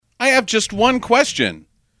have just one question.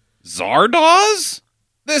 Zardoz?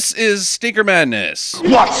 This is Stinker Madness.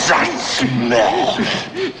 What's that smell?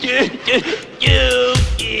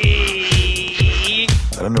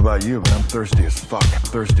 I don't know about you, but I'm thirsty as fuck.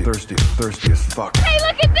 Thirsty as fuck. Hey,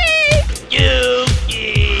 look at me!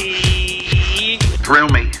 Thrill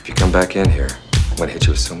me. If you come back in here, I'm gonna hit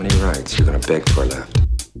you with so many rights, you're gonna beg for a left.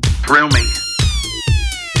 Thrill me.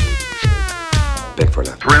 Beg for a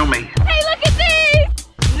left. Thrill me. Hey, look at me!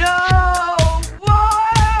 No more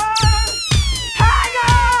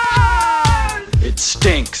hangers! It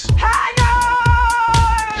stinks.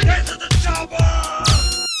 Hangers! Get to the chopper!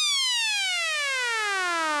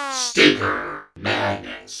 Stinker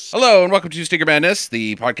Madness. Hello, and welcome to Stinker Madness,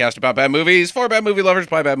 the podcast about bad movies, for bad movie lovers,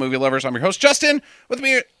 by bad movie lovers. I'm your host, Justin. With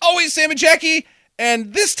me, always, Sam and Jackie.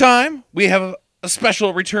 And this time, we have a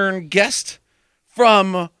special return guest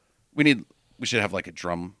from... We should have like a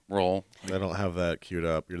drum roll. I don't have that queued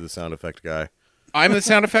up. You're the sound effect guy. I'm the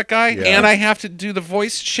sound effect guy, Yeah. and I have to do the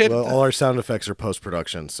voice shit. Well, all our sound effects are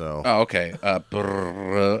post-production, so... Oh, okay.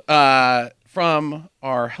 From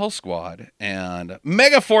our Hell Squad and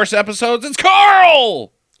Megaforce episodes, it's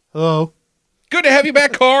Carl! Hello. Good to have you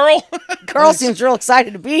back, Carl. Carl seems real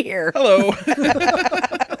excited to be here. Hello.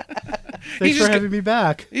 Thanks for having me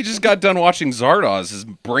back. He just got done watching Zardoz. His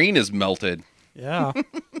brain is melted. Yeah.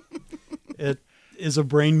 It is a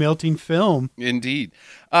brain-melting film. Indeed.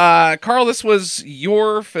 Carl, this was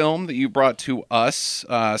your film that you brought to us.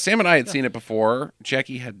 Sam and I had seen it before.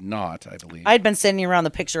 Jackie had not, I believe. I'd been sending around the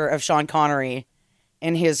picture of Sean Connery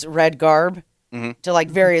in his red garb to like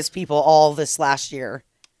various people all this last year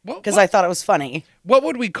because I thought it was funny. What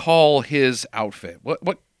would we call his outfit?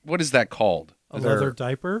 What is that called? A leather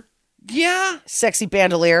diaper? Yeah. Sexy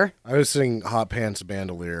bandolier. I was saying hot pants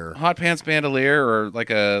bandolier. Hot pants bandolier or like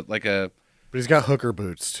a But he's got hooker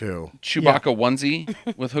boots, too. Chewbacca onesie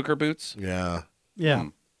with hooker boots. Yeah. Yeah.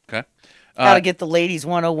 Okay. Gotta get the ladies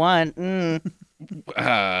 101. Did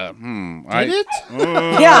it?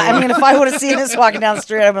 Yeah, I mean, if I would have seen this walking down the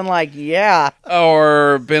street, I'd been like, yeah.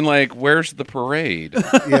 Or been like, where's the parade?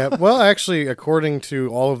 Yeah, well, actually, according to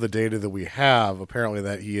all of the data that we have, apparently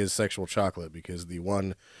that he is sexual chocolate because the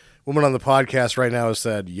one woman on the podcast right now has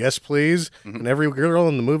said, yes, please. And every girl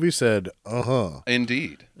in the movie said, uh-huh.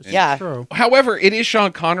 Indeed. Yeah. True. However, it is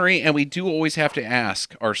Sean Connery, and we do always have to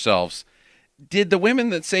ask ourselves, did the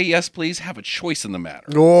women that say yes, please, have a choice in the matter?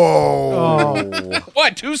 Oh.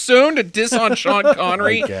 What, too soon to diss on Sean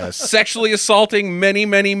Connery? I guess. Sexually assaulting many,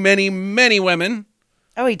 many, many, many women.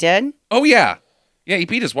 Oh, he did? Oh, yeah. Yeah, he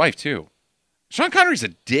beat his wife, too. Sean Connery's a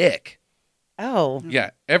dick. Oh.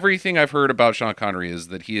 Yeah, everything I've heard about Sean Connery is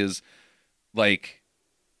that he is like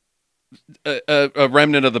a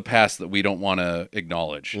remnant of the past that we don't want to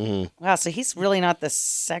acknowledge. Wow, so he's really not the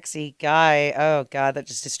sexy guy. Oh, God, that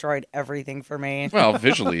just destroyed everything for me. Well,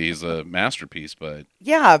 visually, he's a masterpiece, but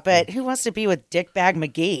Yeah, but who wants to be with Dickbag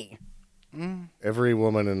McGee? Every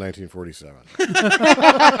woman in 1947.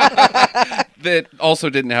 that also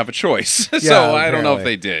didn't have a choice. So Yeah, I don't know if apparently.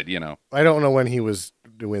 they did, you know. I don't know when he was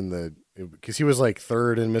doing because he was like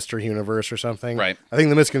third in Mr. Universe or something. Right. I think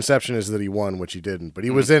the misconception is that he won, which he didn't, but he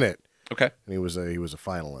was in it. Okay. And he was a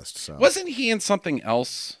finalist. So Wasn't he in something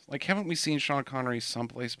else? Like, haven't we seen Sean Connery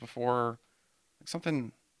someplace before? Like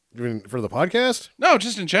something... You mean for the podcast? No,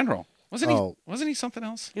 just in general. Wasn't Oh. he something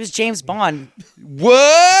else? He was James Bond.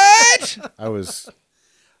 What? I was.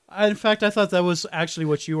 In fact, I thought that was actually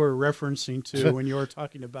what you were referencing to when you were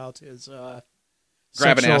talking about his Grabbing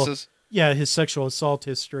sexual- asses? Yeah, his sexual assault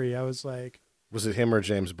history. I was like, Was it him or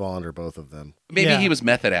James Bond or both of them? Maybe Yeah. he was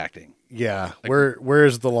method acting. Yeah.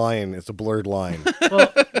 Where's the line? It's a blurred line.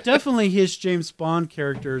 well, definitely his James Bond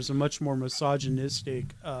character is a much more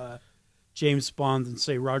misogynistic James Bond than,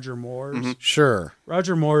 say, Roger Moore's. Sure.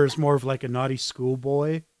 Roger Moore is more of like a naughty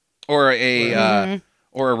schoolboy. Or a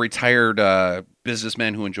retired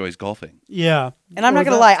businessman who enjoys golfing. Yeah. And I'm Or not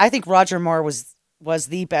going to that- lie, I think Roger Moore was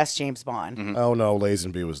the best James Bond. Oh no,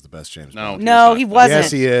 Lazenby was the best James Bond. No, he wasn't.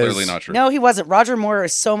 Yes, he is. Clearly not true. No, he wasn't. Roger Moore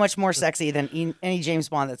is so much more sexy than any James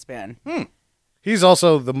Bond that's been. He's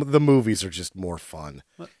also the movies are just more fun.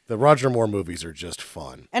 The Roger Moore movies are just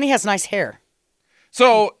fun. And he has nice hair.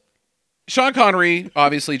 So, Sean Connery,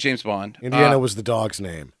 obviously James Bond. Indiana was the dog's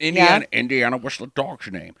name. Indiana was the dog's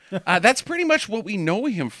name. That's pretty much what we know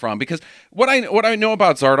him from. Because what I know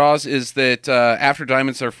about Zardoz is that after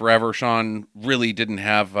Diamonds Are Forever, Sean really didn't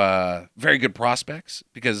have very good prospects.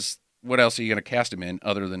 Because what else are you going to cast him in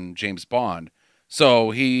other than James Bond?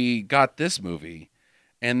 So he got this movie,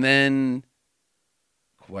 and then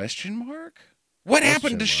question mark? What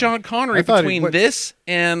happened to Sean Connery I thought between this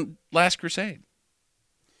and Last Crusade?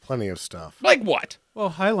 plenty of stuff. Like what? Well,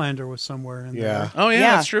 Highlander was somewhere in Yeah. there. Oh, yeah,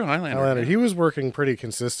 Yeah. that's true. Highlander. Highlander, he was working pretty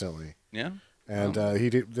consistently. Yeah. And he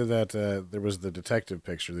did that. There was the detective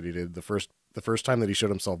picture that he did the first time that he showed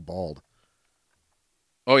himself bald.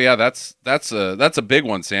 Oh, yeah, that's a big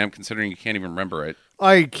one, Sam, considering you can't even remember it.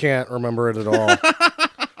 I can't remember it at all.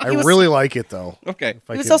 I was- really like it though. Okay. If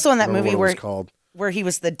I He was could also in that remember movie what it was where- called. Where he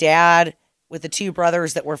was the dad with the two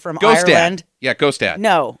brothers that were from Ghost Ireland. Dad. Yeah, Ghost Dad.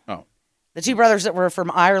 No. Oh. The two brothers that were from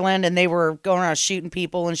Ireland, and they were going around shooting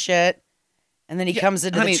people and shit. And then he comes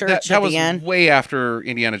into Honey, the church that at was the end. way after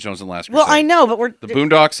Indiana Jones and the Last Well, Crusade. I know, but we're The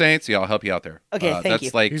Boondock Saints. Yeah, I'll help you out there. Okay, thank that's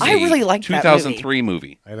you. like I really liked that 2003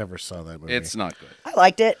 movie. I never saw that movie. It's not good. I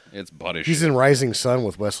liked it. It's buddish. He's in Rising Sun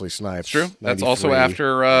with Wesley Snipes. It's true. That's 93. also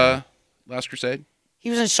after Last Crusade. He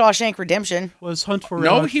was in Shawshank Redemption. Was Hunt for Red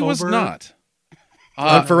No, October? he was not.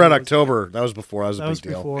 Hunt for Red October. That was before. That was a That big was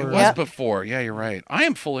deal. before. It was Yeah. before. Yeah, you're right. I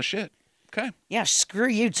am full of shit. Okay. Yeah, screw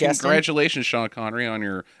you, Justin. Congratulations, Sean Connery, on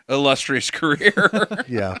your illustrious career.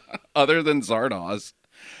 Yeah. Other than Zardoz.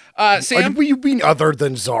 What Sam. do you mean other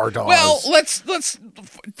than Zardoz? Well, let's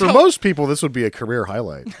for tell- most people, this would be a career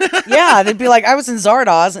highlight. Yeah, they'd be like, I was in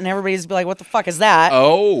Zardoz, and everybody'd be like, what the fuck is that?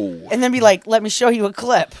 Oh. And then be like, let me show you a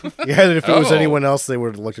clip. Yeah, and if it was Oh. anyone else, they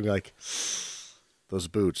would have looked at me like, those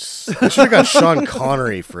boots. They should have got Sean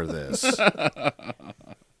Connery for this.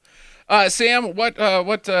 Sam, what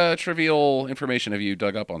trivial information have you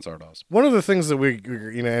dug up on Zardoz? One of the things that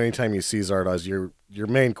anytime you see Zardoz, your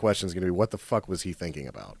main question is going to be, what the fuck was he thinking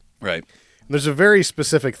about? Right. And there's a very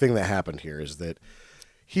specific thing that happened here, is that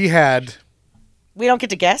he had, We don't get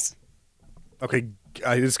to guess? okay,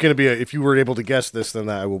 it's going to be, if you were able to guess this, then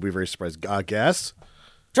I will be very surprised. Guess?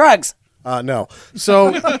 Drugs. No.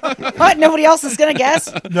 So, What? Nobody else is going to guess?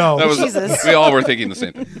 No. That was, Jesus. we all were thinking the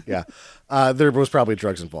same thing. yeah. There was probably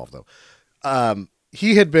drugs involved, though.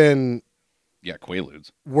 He had been Yeah,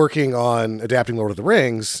 Quaaludes. working on adapting Lord of the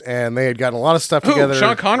Rings, and they had gotten a lot of stuff Who? together.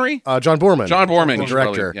 Sean Connery? John Boorman. John Boorman, the you should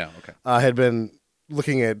probably- director. yeah, okay. Had been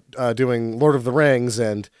looking at doing Lord of the Rings,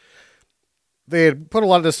 and they had put a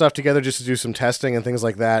lot of this stuff together just to do some testing and things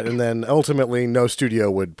like that, and then ultimately no studio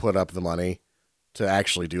would put up the money to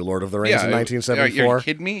actually do Lord of the Rings in Are 1974. you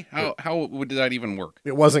kidding me? How would that even work?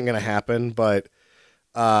 It wasn't going to happen, but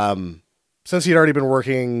since he'd already been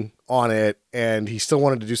working on it and he still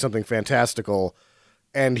wanted to do something fantastical,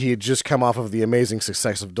 and he had just come off of the amazing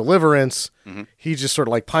success of Deliverance, he just sort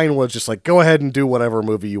of like Pinewood's just like, go ahead and do whatever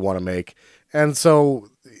movie you want to make. And so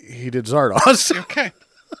he did Zardoz. Okay.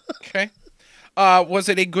 Okay. Was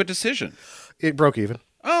it a good decision? It broke even.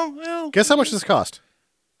 Oh, well. Guess how much this cost?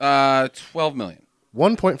 12 million.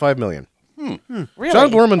 $1.5 million. Really? John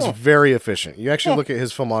Boorman's very efficient. You actually look at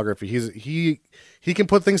his filmography. He can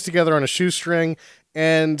put things together on a shoestring,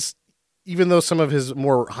 and even though some of his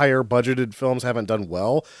more higher budgeted films haven't done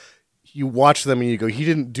well, you watch them and you go, he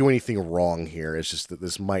didn't do anything wrong here. It's just that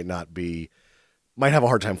this might have a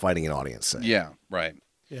hard time finding an audience. Say. Yeah, right.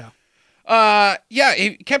 Yeah. Yeah,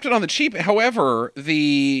 he kept it on the cheap. However,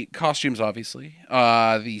 the costumes, obviously,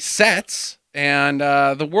 the sets, and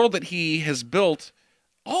the world that he has built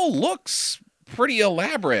all looks pretty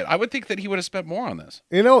elaborate. I would think that he would have spent more on this.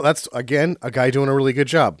 You know, that's, again, a guy doing a really good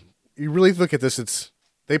job. You really look at this,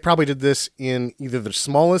 they probably did this in either the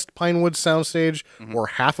smallest Pinewood soundstage or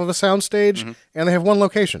half of a soundstage, and they have one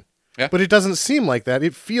location. Yeah. But it doesn't seem like that.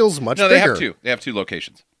 It feels much No, bigger. they have two. They have two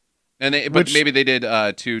locations, and but maybe they did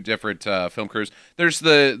two different film crews. There's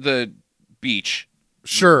the beach,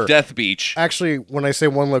 Sure. Death Beach. Actually, when I say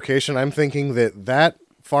one location, I'm thinking that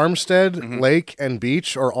farmstead, lake, and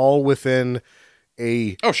beach are all within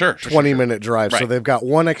a Oh, sure, 20-minute drive. So Right. they've got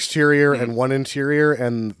one exterior and one interior,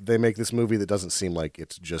 and they make this movie that doesn't seem like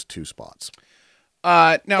it's just two spots.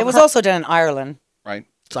 Now It was also done in Ireland. right.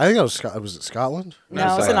 So I think it was it Scotland?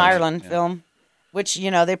 No, it was an Ireland film, which,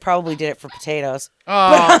 they probably did it for potatoes.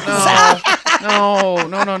 No.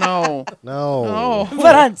 No.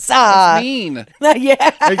 But on side. Mean.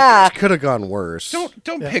 Yeah. It could have gone worse.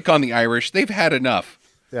 Don't pick on the Irish. They've had enough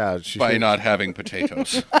Yeah, by not having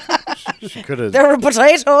potatoes. she could have. There were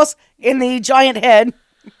potatoes in the giant head.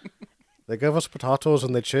 They gave us potatoes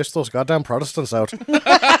and they chased those goddamn Protestants out.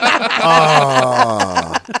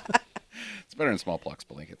 It's better than smallpox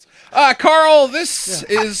blankets. Carl, this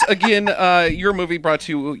is, again, your movie brought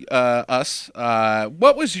to us.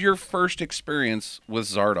 What was your first experience with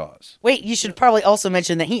Zardoz? Wait, you should probably also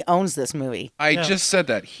mention that he owns this movie. I just said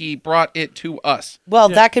that. He brought it to us. Well,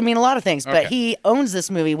 that could mean a lot of things, but Okay. he owns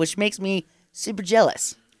this movie, which makes me super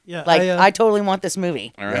jealous. Yeah. Like, I totally want this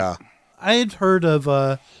movie. All right. Yeah. I had heard of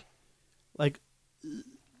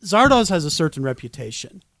Zardoz has a certain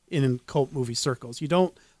reputation in cult movie circles. You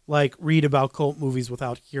don't like read about cult movies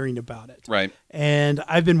without hearing about it. Right. And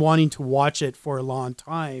I've been wanting to watch it for a long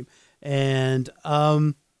time. And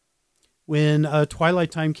when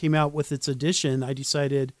Twilight Time came out with its edition, I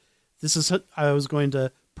decided I was going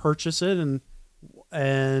to purchase it,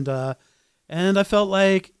 and I felt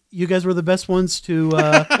like you guys were the best ones to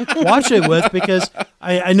watch it with, because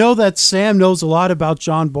I know that Sam knows a lot about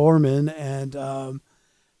John Boorman, and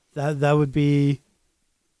that would be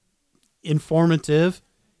informative.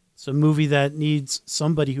 It's a movie that needs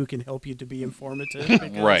somebody who can help you to be informative.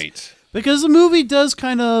 Right. Because the movie does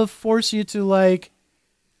kind of force you to like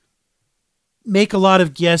make a lot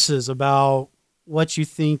of guesses about what you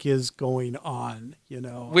think is going on, you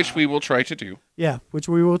know. Which we will try to do. Yeah, which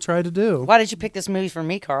we will try to do. Why did you pick this movie for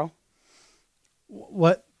me, Carl?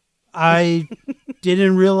 What? I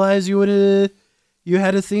didn't realize you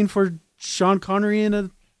had a theme for Sean Connery in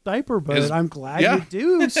a diaper, but I'm glad you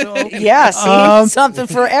do. So yeah, see, something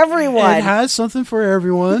for everyone. It has something for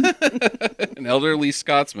everyone. An elderly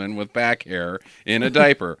Scotsman with back hair in a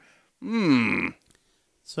diaper.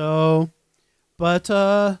 So, but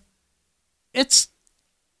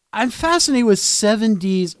I'm fascinated with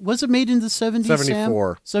 70s. Was it made in the 70s,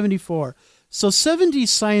 74. Sam? 74. So 70s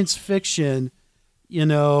science fiction, you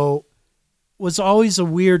know, was always a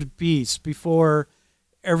weird beast before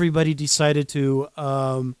everybody decided to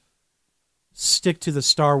stick to the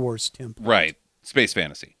Star Wars template. Right. Space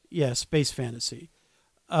fantasy. Yeah, space fantasy.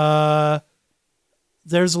 There's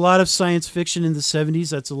a lot of science fiction in the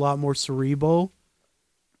 70s that's a lot more cerebral.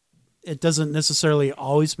 It doesn't necessarily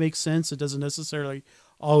always make sense. It doesn't necessarily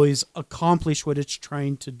always accomplish what it's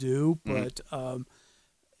trying to do, but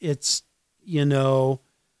it's, you know,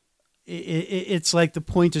 it's like the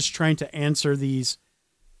point is trying to answer these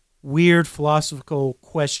weird philosophical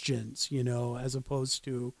questions, you know, as opposed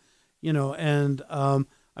to, you know, and I'm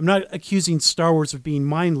not accusing Star Wars of being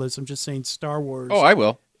mindless. I'm just saying Star Wars I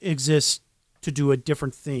will. exists to do a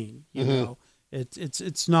different thing, you know.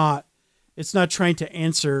 It's not trying to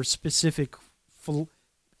answer specific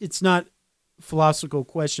it's not philosophical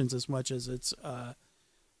questions as much as it's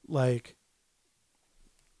like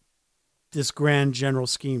this grand general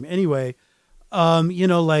scheme. Anyway, you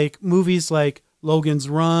know, like movies like Logan's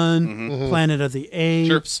Run, Planet of the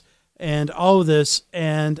Apes, and all of this,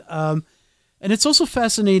 and it's also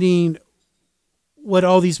fascinating what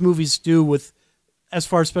all these movies do with, as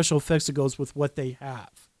far as special effects it goes, with what they have.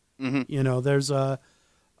 You know, there's a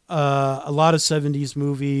lot of 70s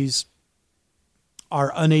movies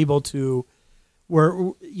are unable to,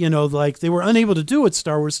 you know, like they were unable to do what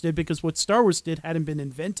Star Wars did because what Star Wars did hadn't been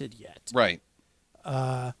invented yet. Right.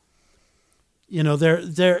 You know,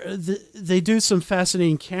 they do some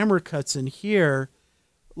fascinating camera cuts in here,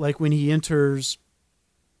 like when he enters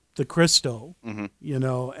the crystal, you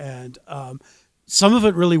know, and some of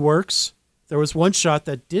it really works. There was one shot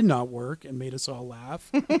that did not work and made us all laugh,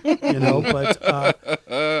 you know,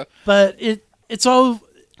 but it's all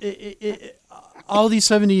these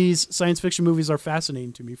 70s science fiction movies are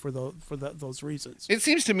fascinating to me for those reasons. It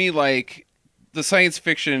seems to me like the science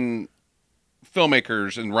fiction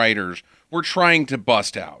filmmakers and writers were trying to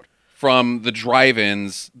bust out from the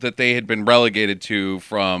drive-ins that they had been relegated to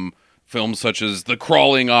from films such as The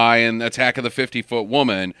Crawling Eye and Attack of the 50-Foot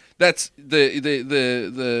Woman. That's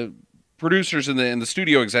the producers and the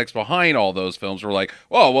studio execs behind all those films were like,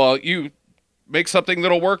 oh, well, you make something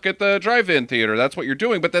that'll work at the drive-in theater. That's what you're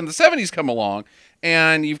doing. But then the 70s come along,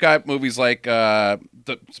 and you've got movies like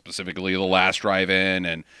specifically The Last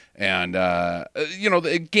Drive-In and you know,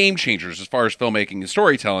 the game changers as far as filmmaking and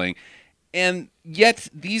storytelling. And yet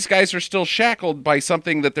these guys are still shackled by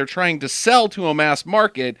something that they're trying to sell to a mass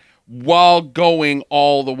market while going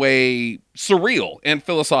all the way surreal and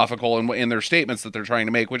philosophical in their statements that they're trying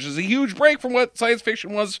to make, which is a huge break from what science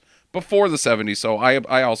fiction was before the 70s. So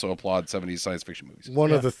I also applaud 70s science fiction movies.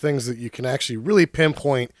 One of the things that you can actually really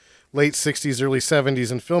pinpoint late 60s, early 70s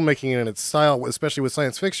in filmmaking and its style, especially with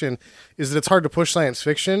science fiction, is that it's hard to push science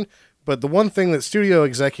fiction. But the one thing that studio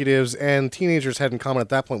executives and teenagers had in common at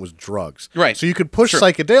that point was drugs. Right. So you could push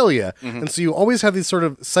psychedelia. And so you always have these sort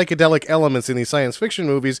of psychedelic elements in these science fiction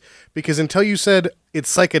movies because until you said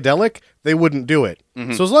it's psychedelic, they wouldn't do it.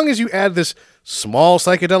 So as long as you add this small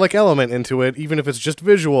psychedelic element into it, even if it's just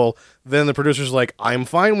visual, then the producer's like, I'm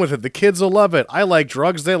fine with it. The kids will love it. I like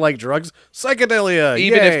drugs. They like drugs. Psychedelia.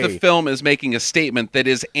 Even Yay. if the film is making a statement that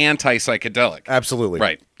is anti-psychedelic. Absolutely.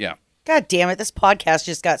 Right. Yeah. God damn it! This podcast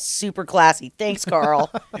just got super classy. Thanks, Carl.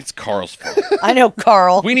 It's Carl's fault. I know,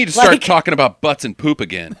 Carl. We need to start talking about butts and poop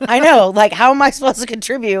again. I know. Like, how am I supposed to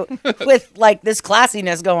contribute with like this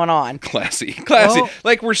classiness going on? Classy. Well-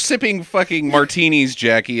 Like we're sipping fucking martinis,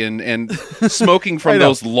 Jackie, and smoking from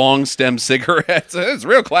those long stem cigarettes. It's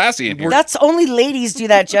real classy in here. That's only ladies do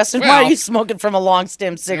that, Justin. Why Well- are you smoking from a long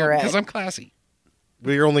stem cigarette? Because I'm classy.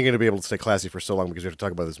 But you're only going to be able to stay classy for so long because we have to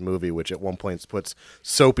talk about this movie, which at one point puts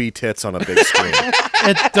soapy tits on a big screen.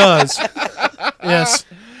 It does. Yes.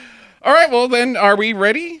 All right, well then, are we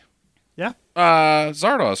ready? Yeah.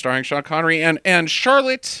 Zardoz, starring Sean Connery and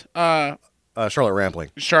Charlotte Charlotte Rampling.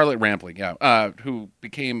 Rampling, yeah, who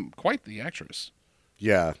became quite the actress.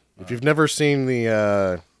 Yeah. If you've never seen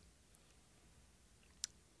the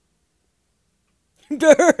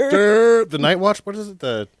Night Watch, what is it?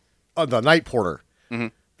 The Night Porter. Mm-hmm.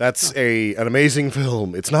 That's an amazing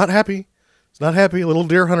film. It's not happy. It's not happy. A little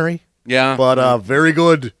deer huntery, Yeah, but very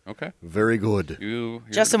good. okay. Very good.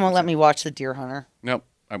 Justin won't let me watch The Deer Hunter. Nope,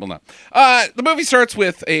 I will not. The movie starts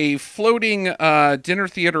with a floating dinner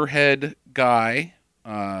theater head guy.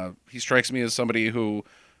 He strikes me as somebody who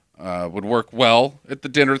would work well at the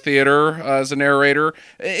dinner theater as a narrator.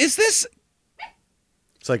 Is this?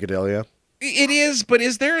 Psychedelia. It is, but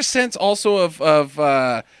is there a sense also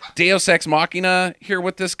of Deus Ex Machina here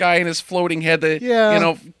with this guy and his floating head? That Yeah. you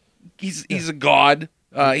know, he's a god.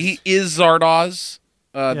 He is Zardoz,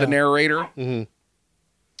 the narrator. Mm-hmm.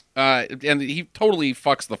 And he totally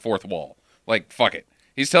fucks the fourth wall. Like, fuck it.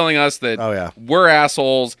 He's telling us that Oh, yeah. we're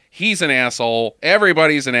assholes, he's an asshole,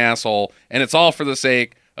 everybody's an asshole, and it's all for the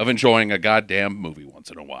sake of enjoying a goddamn movie once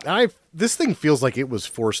in a while. This thing feels like it was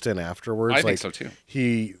forced in afterwards. I think so, too.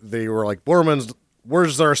 They were like, Borman's,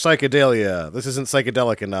 where's our psychedelia? This isn't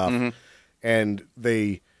psychedelic enough. Mm-hmm. And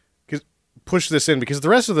they push this in because the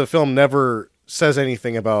rest of the film never says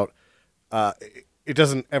anything about, it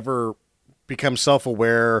doesn't ever become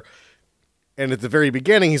self-aware. And at the very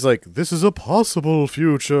beginning, he's like, this is a possible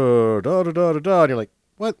future, da-da-da-da-da. And you're like,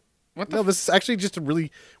 what? No, this is actually just a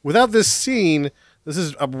really, without this scene, this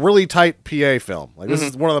is a really tight PA film. Like, this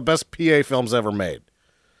is one of the best PA films ever made.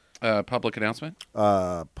 Public announcement?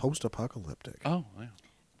 Post-apocalyptic. Oh, wow.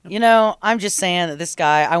 You know, I'm just saying that this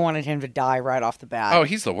guy, I wanted him to die right off the bat. Oh,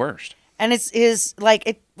 he's the worst. And it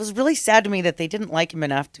was really sad to me that they didn't like him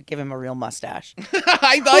enough to give him a real mustache.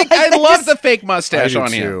 I love the fake mustache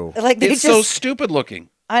on him. Like, they It's so just- stupid looking.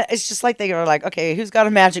 It's just like they were like, okay, who's got a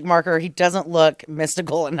magic marker? He doesn't look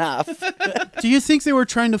mystical enough. Do you think they were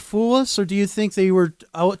trying to fool us, or do you think they were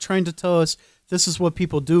out trying to tell us this is what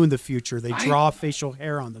people do in the future? They draw facial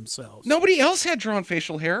hair on themselves. Nobody else had drawn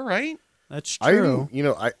facial hair, right? That's true.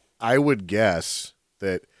 I would guess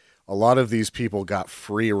that a lot of these people got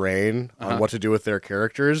free reign on what to do with their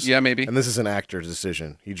characters. Yeah, maybe. And this is an actor's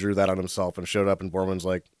decision. He drew that on himself and showed up, and Borman's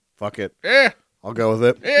like, fuck it. I'll go with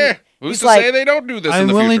it. Who's He's to like, say they don't do this in I'm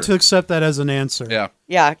the willing future? to accept that as an answer. Yeah.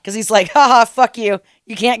 Yeah, because he's like, haha, fuck you.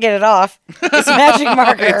 You can't get it off. It's a magic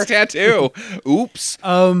marker. It's tattoo. Oops.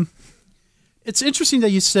 It's interesting that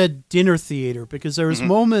you said dinner theater because there was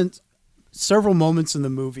several moments in the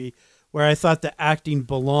movie where I thought the acting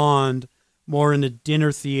belonged more in a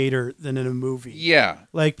dinner theater than in a movie. Yeah.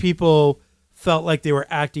 Like people felt like they were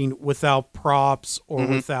acting without props or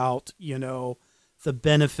without, the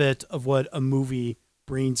benefit of what a movie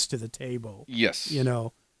brings to the table. Yes.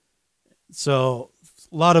 So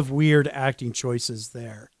a lot of weird acting choices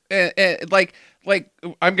there. Like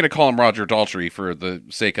I'm going to call him Roger Daltrey for the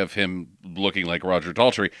sake of him looking like Roger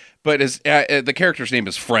Daltrey, but the character's name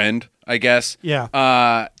is Friend, I guess.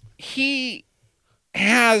 Yeah. He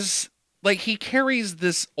has he carries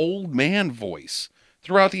this old man voice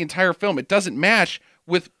throughout the entire film. It doesn't match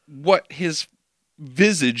with what his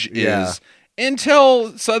visage is.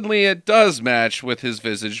 Until suddenly it does match with his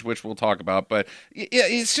visage, which we'll talk about. But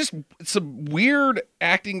it's just some weird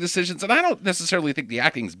acting decisions. And I don't necessarily think the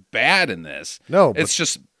acting's bad in this. No. It's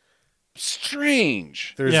just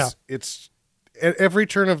strange. It's at every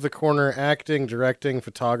turn of the corner, acting, directing,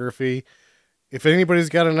 photography. If anybody's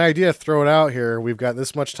got an idea, throw it out here. We've got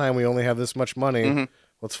this much time. We only have this much money.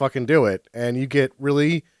 Let's fucking do it. And you get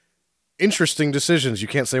really interesting decisions. You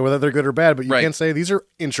can't say whether they're good or bad, but you can say these are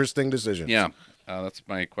interesting decisions. Yeah. That's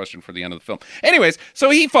my question for the end of the film. Anyways,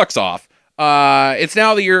 so he fucks off. It's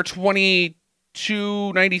now the year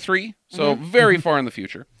 2293, so very far in the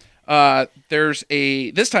future.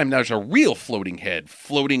 This time there's a real floating head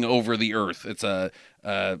floating over the earth. It's a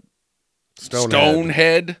stone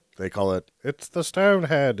head. They call it, it's the stone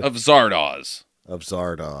head. Of Zardoz. Of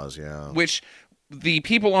Zardoz, yeah. Which the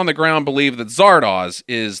people on the ground believe that Zardoz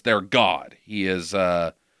is their god. He is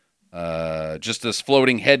just this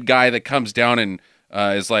floating head guy that comes down and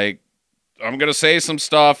is like, I'm gonna say some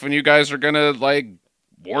stuff, and you guys are gonna like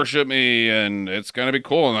worship me, and it's gonna be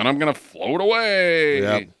cool, and then I'm gonna float away.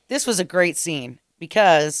 Yep. This was a great scene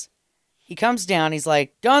because he comes down. He's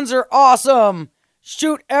like, "Guns are awesome.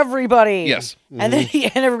 Shoot everybody." Yes. And then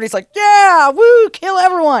and everybody's like, "Yeah, woo, kill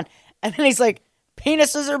everyone." And then he's like,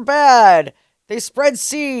 "Penises are bad. They spread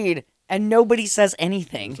seed." And nobody says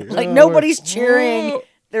anything. Like nobody's cheering.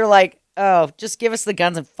 They're like, "Oh, just give us the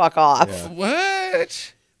guns and fuck off." Yeah.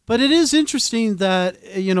 What? But it is interesting that,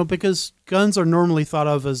 because guns are normally thought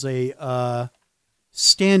of as a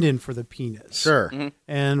stand-in for the penis. Sure.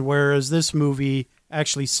 And whereas this movie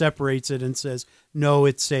actually separates it and says, no,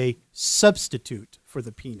 it's a substitute for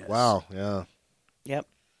the penis. Wow. Yeah. Yep.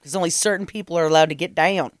 Because only certain people are allowed to get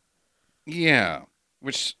down. Yeah.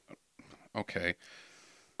 Which, okay.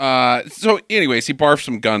 So, anyways, he barfs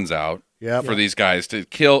some guns out Yep. for these guys to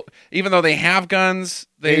kill. Even though they have guns,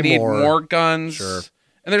 they need more guns. Sure.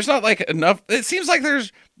 And there's not like enough. It seems like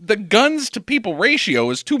there's the guns to people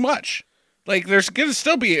ratio is too much. Like there's gonna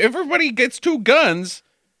still be, if everybody gets 2 guns,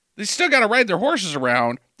 they still got to ride their horses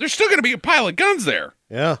around. There's still gonna be a pile of guns there.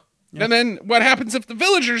 Yeah. And then what happens if the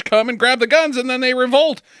villagers come and grab the guns and then they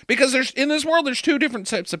revolt? Because in this world there's 2 different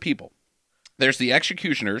types of people. There's the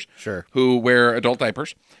executioners, Sure. who wear adult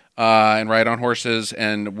diapers and ride on horses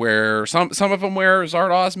and wear some of them wear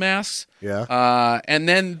Zardoz masks. Yeah. And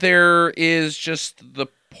then there is just the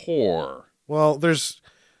poor. Well,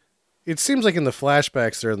 it seems like in the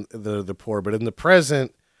flashbacks they're the poor, but in the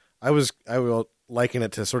present, I will liken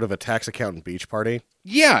it to sort of a tax accountant beach party.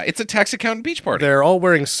 Yeah, it's a tax accountant beach party. They're all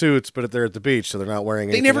wearing suits, but they're at the beach, so they're not wearing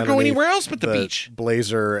They anything never go underneath anywhere else but the beach.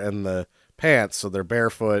 Blazer and the pants, so they're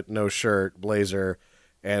barefoot, no shirt, blazer,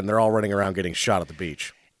 and they're all running around getting shot at the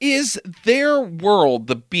beach. Is their world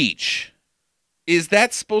the beach? Is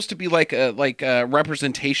that supposed to be like a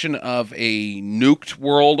representation of a nuked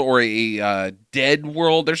world or a dead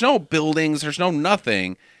world? There's no buildings. There's no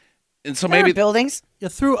nothing. And so There are maybe buildings. Yeah,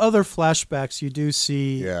 through other flashbacks, you do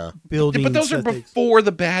see buildings. but those are that they- before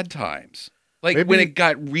the bad times. Like Maybe- when it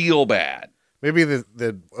got real bad. Maybe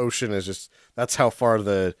the ocean is just, that's how far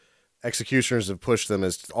the executioners have pushed them,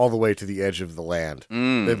 is all the way to the edge of the land.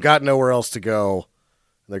 They've got nowhere else to go.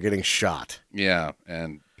 They're getting shot. Yeah,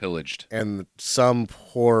 and pillaged. And some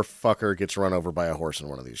poor fucker gets run over by a horse in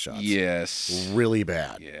one of these shots. Yes. Really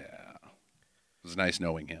bad. Yeah. It was nice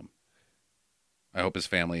knowing him. I hope his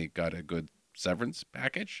family got a good severance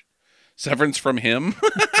package. Severance from him.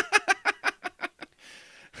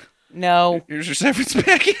 No. Here's your severance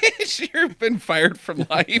package. You've been fired from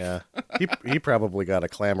life. Yeah. He probably got a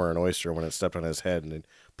clam or an oyster when it stepped on his head and it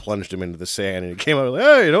plunged him into the sand, and he came out like,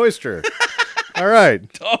 hey, an oyster. All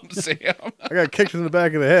right. Dumb Sam. I got kicked in the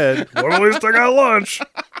back of the head. Well, at least I got lunch.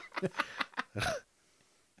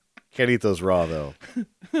 Can't eat those raw, though.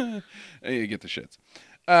 You get the shits.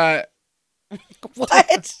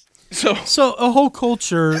 What? So a whole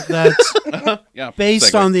culture that's Yeah,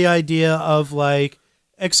 based segue. on the idea of like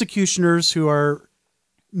executioners who are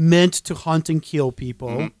meant to hunt and kill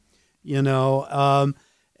people,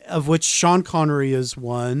 of which Sean Connery is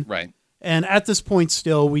one. Right. And at this point,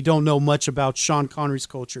 still, we don't know much about Sean Connery's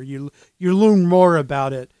culture. You learn more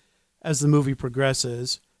about it as the movie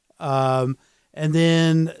progresses. And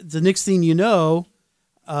then the next thing you know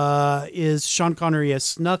is Sean Connery has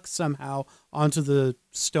snuck somehow onto the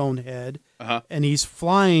stone head, and he's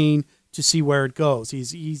flying to see where it goes.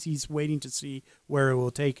 He's waiting to see where it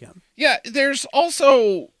will take him. Yeah, there's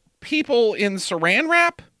also people in saran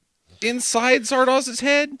wrap inside Zardoz's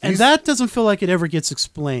head. And that doesn't feel like it ever gets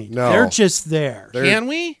explained. No. They're just there. Can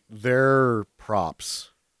we? They're props.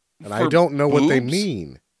 And I For don't know what they boobs?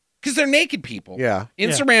 mean. Because they're naked people. Yeah. In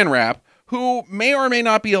Yeah. saran wrap who may or may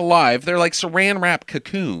not be alive. They're like saran wrap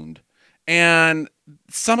cocooned. And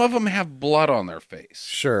some of them have blood on their face.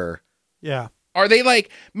 Sure. Yeah. Are they like,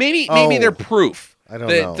 maybe Oh. they're proof. I don't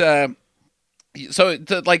that, so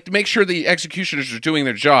to make sure the executioners are doing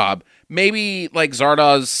their job, maybe like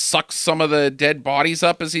Zardoz sucks some of the dead bodies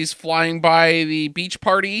up as he's flying by the beach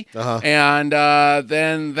party, and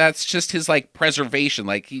then that's just his like preservation.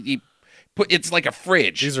 Like he put, it's like a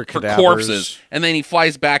fridge These are for cadavers. corpses, and then he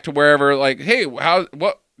flies back to wherever. Like, hey, what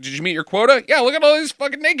did you meet your quota? Yeah, look at all these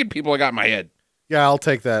fucking naked people I got in my head. Yeah, I'll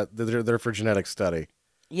take that. They're for genetic study.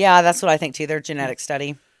 Yeah, that's what I think too. They're genetic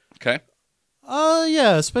study. Okay.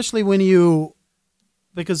 Yeah, especially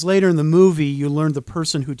because later in the movie you learn the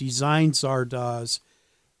person who designed Zardoz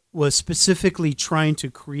was specifically trying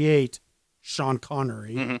to create Sean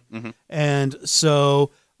Connery. And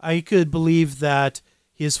so I could believe that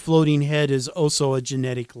his floating head is also a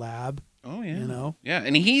genetic lab. Oh yeah. You know? Yeah,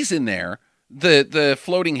 and he's in there. The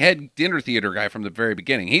floating head dinner theater guy from the very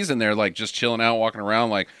beginning. He's in there like just chilling out, walking around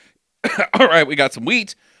like, all right, we got some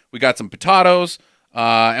wheat, we got some potatoes,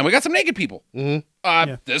 and we got some naked people.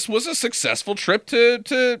 Mm-hmm. This was a successful trip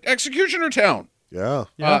to Executioner Town. Yeah.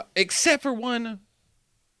 Yeah. Except for one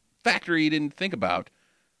factor he didn't think about,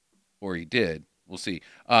 or he did. We'll see.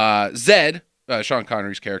 Zed, Sean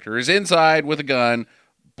Connery's character, is inside with a gun,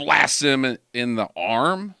 blasts him in the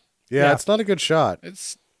arm. Yeah, it's not a good shot.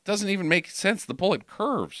 It doesn't even make sense. The bullet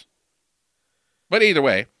curves. But either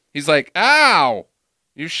way, he's like, ow,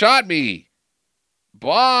 you shot me.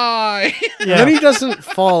 Bye. Yeah. Then he doesn't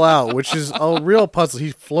fall out, which is a real puzzle.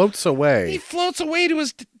 He floats He away. floats away to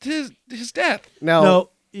his death. Now, No.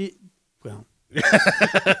 Well,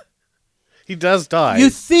 he does die. you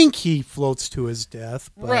think he floats to his death,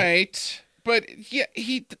 but Right. But yeah,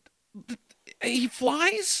 he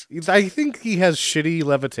flies? I think he has shitty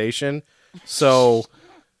levitation. So,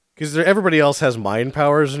 because everybody else has mind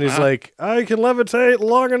powers, and he's like, I can levitate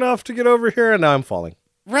long enough to get over here, and now I'm falling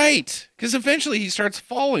Right. Because eventually he starts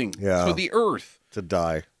falling Yeah. to the earth. to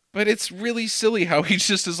die. But it's really silly how he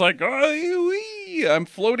just is like, oh, I'm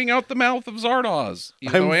floating out the mouth of Zardoz,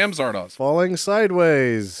 even though I am Zardoz. Falling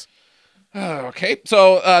sideways. Okay,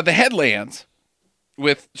 so the head lands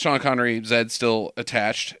with Sean Connery, Zed still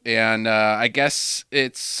attached, and I guess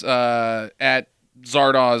it's at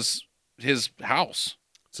Zardoz, his house.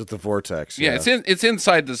 It's at the vortex. Yeah, it's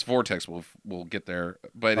inside this vortex. We'll get there,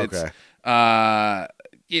 but Okay.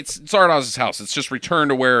 it's Zardoz's house. It's just returned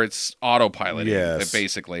to where it's autopiloting, Yes.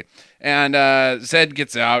 basically. And Zed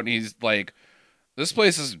gets out, and he's like, "This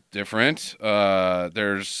place is different.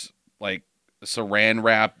 There's like a Saran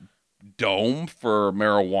wrap dome for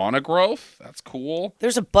marijuana growth. That's cool.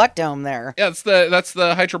 There's a butt dome there. Yeah, that's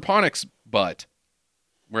the hydroponics butt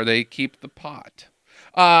where they keep the pot."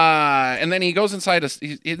 And then he goes inside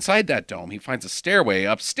that dome. He finds a stairway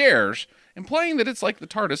upstairs, implying that it's like the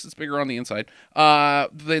TARDIS. It's bigger on the inside.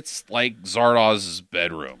 It's like Zardoz's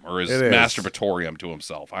bedroom or his It is. masturbatorium to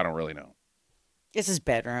himself. I don't really know. It's his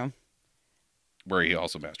bedroom. Where he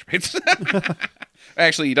also masturbates.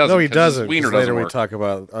 Actually, he doesn't. No, he 'cause his doesn't. 'Cause Wiener later doesn't we work. talk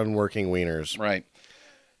about unworking wieners. Right.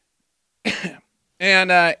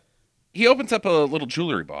 And he opens up a little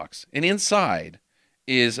jewelry box, and inside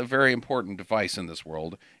is a very important device in this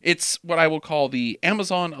world. It's what I will call the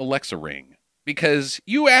Amazon Alexa ring, because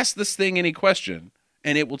you ask this thing any question,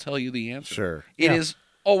 and it will tell you the answer. Sure. It Yeah. is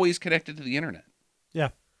always connected to the internet, yeah.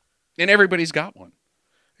 and everybody's got one.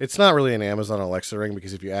 It's not really an Amazon Alexa ring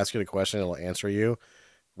because if you ask it a question, it'll answer you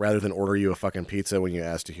rather than order you a fucking pizza when you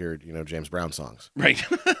ask to hear, James Brown songs. Right.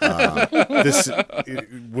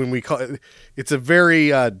 When we call it's a very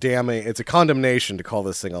damning, it's a condemnation to call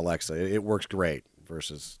this thing Alexa. It works great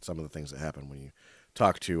versus some of the things that happen when you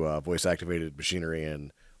talk to voice activated machinery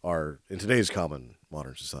in today's common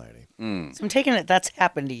modern society. So I'm taking it that's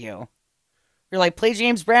happened to you. You're like, play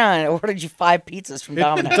James Brown, and I ordered you 5 pizzas from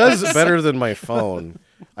Domino's. It does it better than my phone.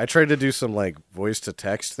 I tried to do some like voice to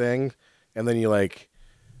text thing, and then you like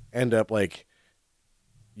end up like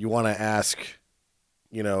you want to ask,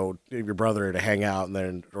 your brother to hang out and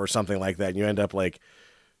then or something like that, and you end up like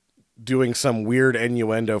doing some weird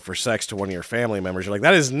innuendo for sex to one of your family members. You're like,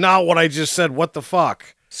 that is not what I just said. What the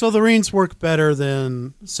fuck? So the rings work better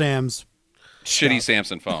than Sam's. Shitty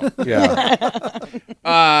Samsung phone. Yeah.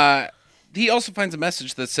 He also finds a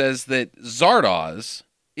message that says that Zardoz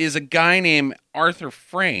is a guy named Arthur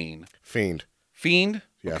Frayne. Fiend. Fiend?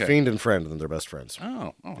 Yeah, Okay. Fiend and Friend, and they're best friends.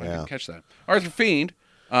 Oh, I Yeah. didn't catch that. Arthur Fiend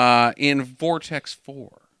in Vortex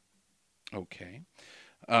 4. Okay.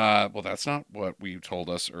 Well, that's not what we told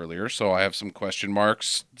us earlier, so I have some question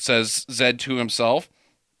marks, says Zed to himself.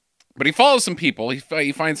 But he follows some people.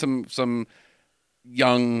 He finds some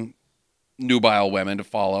young nubile women to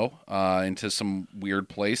follow into some weird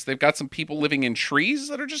place. They've got some people living in trees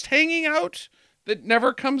that are just hanging out that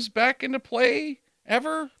never comes back into play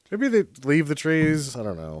ever. Maybe they leave the trees. I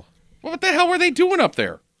don't know. What the hell were they doing up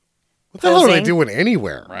there? What the hell are they Posing. doing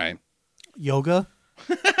anywhere? Right. Yoga?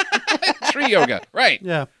 Tree yoga. Right.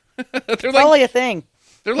 Yeah. They're Probably a thing.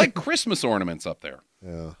 They're like Christmas ornaments up there.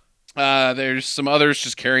 Yeah. There's some others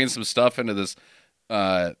just carrying some stuff into this.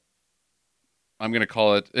 I'm gonna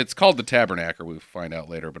call it. It's called the Tabernacle. We find out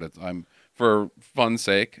later, but for fun's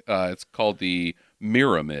sake, it's called the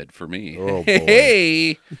Pyramid for me. Oh, boy. Hey,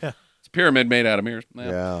 Yeah. it's a pyramid made out of mirrors.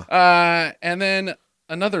 Yeah. And then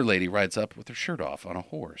another lady rides up with her shirt off on a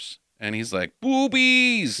horse, and he's like,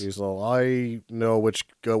 "Boobies." He's like, I know which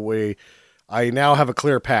go way. I now have a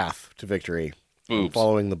clear path to victory. I'm Boobs.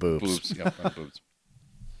 following the boobs. Boobs. Yep, boobs.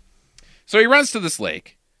 So he runs to this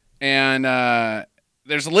lake, and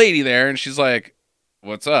there's a lady there, and she's like,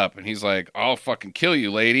 "What's up?" And he's like, "I'll fucking kill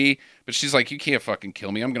you, lady." But she's like, "You can't fucking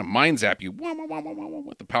kill me. I'm gonna mind zap you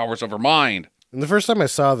with the powers of her mind." And the first time I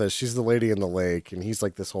saw this, she's the lady in the lake, and he's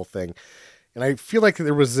like this whole thing. And I feel like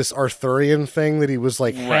there was this Arthurian thing that he was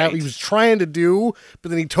like, Right. he was trying to do, but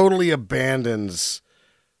then he totally abandons.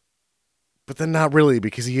 But then not really,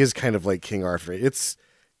 because he is kind of like King Arthur. It's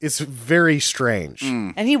very strange.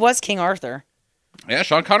 And he was King Arthur. Yeah,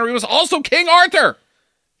 Sean Connery was also King Arthur.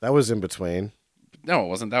 That was in between No, it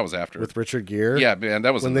wasn't. That was after. with Richard Gere. Yeah, man,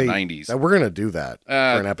 that was in the 90s. We're gonna do that for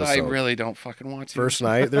an episode. I really don't fucking want to. First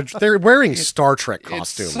night, they're wearing Star Trek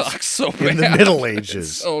costumes It sucks so bad. in the Middle Ages.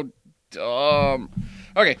 It's so dumb.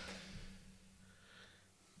 Okay.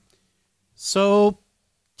 So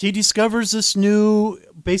he discovers this new,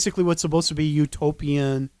 basically what's supposed to be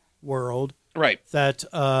utopian world Right. that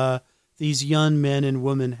these young men and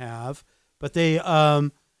women have. But they,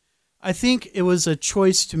 I think it was a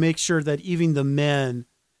choice to make sure that even the men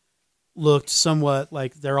looked somewhat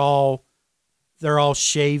like they're all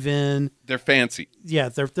shaven. They're fancy. Yeah,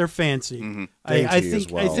 they're fancy. Mm-hmm. I Dainty think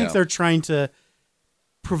as well. I think Yeah. they're trying to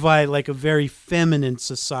provide like a very feminine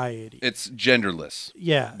society. It's genderless,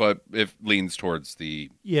 Yeah, but it leans towards the.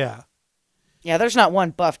 yeah. Yeah, there's not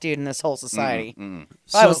one buff dude in this whole society. Mm-mm.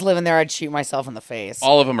 If I was living there, I'd shoot myself in the face.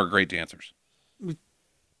 All of them are great dancers.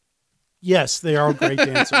 Yes, they are great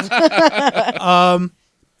dancers.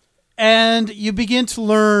 And you begin to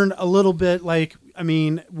learn a little bit,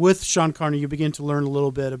 with Sean Connery, you begin to learn a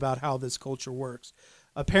little bit about how this culture works.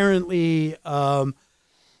 Apparently,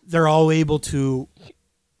 they're all able to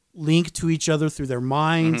link to each other through their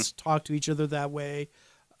minds, talk to each other that way.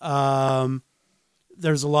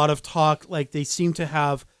 There's a lot of talk, like they seem to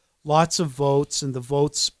have lots of votes, and the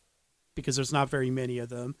votes, because there's not very many of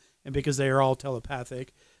them, and because they are all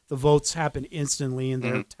telepathic, the votes happen instantly and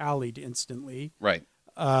they're tallied instantly. Right.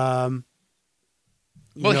 You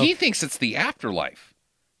Well, know, he thinks it's the afterlife.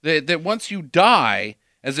 That once you die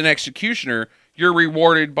as an executioner, you're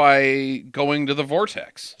rewarded by going to the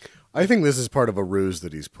vortex. I think this is part of a ruse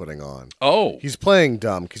that he's putting on. Oh. He's playing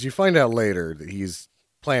dumb because you find out later that he's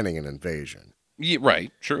planning an invasion. Yeah,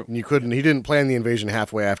 right. True. And he didn't plan the invasion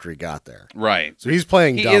halfway after he got there. Right. So he's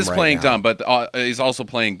playing He dumb. is right playing now. dumb, but he's also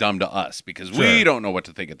playing dumb to us because we Sure. don't know what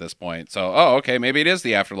to think at this point. So, okay, maybe it is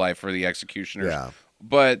the afterlife for the executioners. Yeah.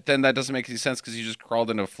 But then that doesn't make any sense because you just crawled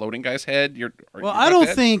into a floating guy's head. well, I don't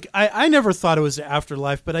think, I never thought it was the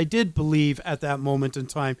afterlife, but I did believe at that moment in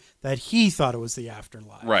time that he thought it was the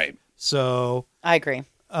afterlife. Right. So, I agree.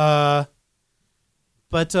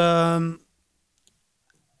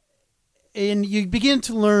 and you begin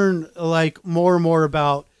to learn like more and more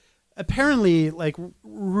about, apparently, like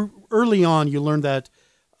early on, you learn that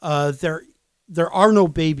there are no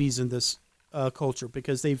babies in this culture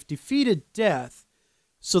because they've defeated death,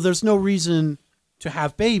 so there's no reason to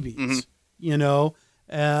have babies. You know,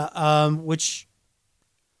 which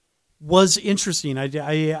was interesting.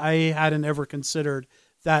 I hadn't ever considered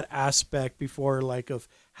that aspect before, like of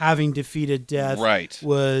having defeated death. Right.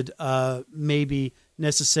 Would maybe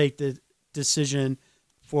necessitate the decision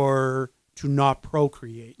to not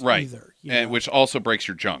procreate. Right. Either. You And know? which also breaks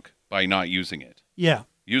your junk by not using it. Yeah.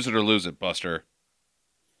 Use it or lose it, Buster.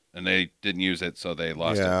 And they didn't use it, so they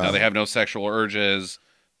lost Yeah. it. Now they have no sexual urges.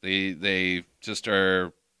 They just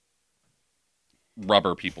are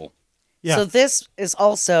rubber people. Yeah. So this is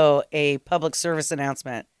also a public service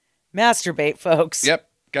announcement. Masturbate, folks. Yep,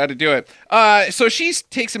 got to do it. So she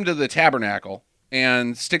takes him to the tabernacle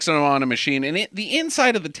and sticks him on a machine. And the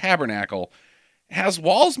inside of the tabernacle has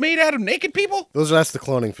walls made out of naked people? That's the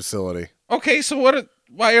cloning facility. Okay, so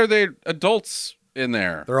why are there adults in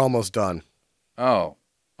there? They're almost done. Oh,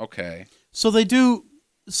 okay. So they do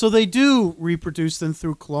reproduce them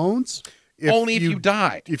through clones. Only if you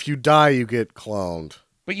died. If you die, you get cloned.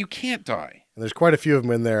 But you can't die. And there's quite a few of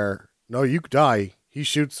them in there. No, you die. He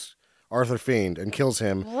shoots Arthur Fiend and kills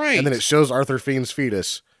him. Right. And then it shows Arthur Fiend's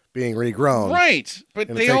fetus being regrown. Right, but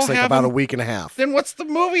And they it takes all like have about a them- week and a half. Then what's the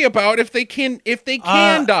movie about if they can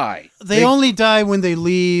die? They only die when they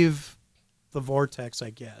leave the vortex, I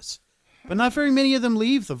guess. But not very many of them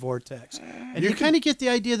leave the vortex. And you kind of get the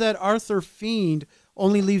idea that Arthur Fiend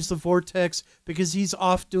only leaves the vortex because he's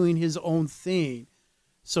off doing his own thing.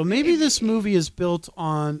 So maybe this movie is built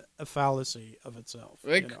on a fallacy of itself.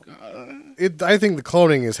 Like, I think the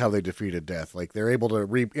cloning is how they defeated death. Like they're able to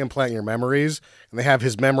re-implant your memories, and they have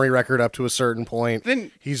his memory record up to a certain point.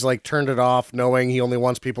 Then he's like turned it off, knowing he only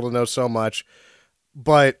wants people to know so much.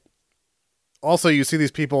 But also, you see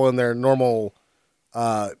these people in their normal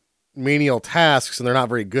menial tasks and they're not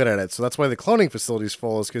very good at it. So that's why the cloning facility's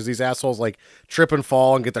full, is because these assholes like trip and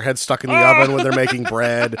fall and get their heads stuck in the oven when they're making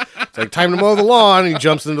bread. It's like, time to mow the lawn, and he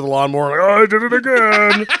jumps into the lawnmower like, oh, I did it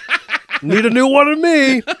again. Need a new one of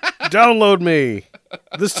me. Download me.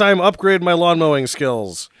 This time upgrade my lawn mowing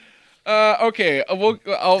skills. Okay.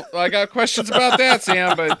 I got questions about that,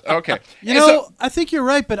 Sam, but okay. You know, I think you're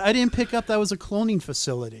right, but I didn't pick up that was a cloning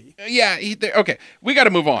facility. Yeah. Okay. We got to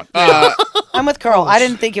move on. I'm with Carl. I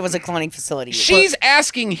didn't think it was a cloning facility. She's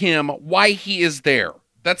asking him why he is there.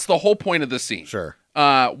 That's the whole point of the scene. Sure.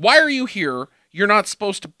 Why are you here? You're not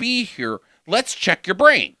supposed to be here. Let's check your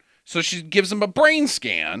brain. So she gives him a brain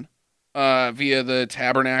scan via the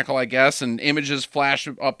tabernacle, I guess, and images flash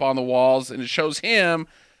up on the walls, and it shows him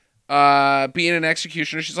being an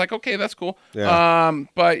executioner. She's like, okay, that's cool. Yeah.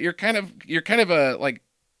 But you're kind of like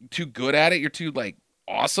too good at it. You're too like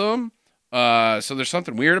awesome. So there's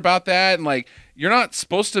something weird about that, and like you're not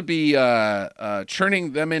supposed to be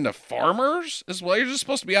churning them into farmers as well. You're just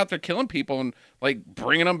supposed to be out there killing people and like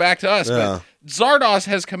bringing them back to us. Yeah. But Zardoz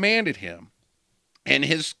has commanded him and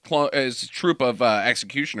his troop of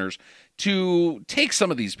executioners to take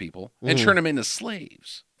some of these people and turn them into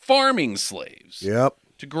slaves, farming slaves. Yep.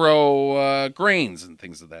 To grow grains and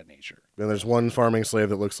things of that nature. And there's one farming slave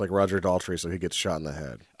that looks like Roger Daltrey, so he gets shot in the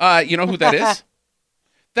head. You know who that is?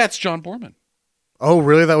 That's John Borman. Oh,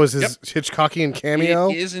 really? That was his Hitchcockian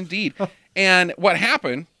cameo? It is indeed. And what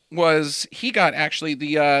happened was he got actually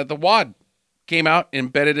the wad came out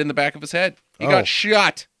embedded in the back of his head. He got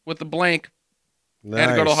shot with the blank. Nice. Had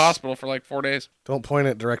to go to the hospital for like 4 days. Don't point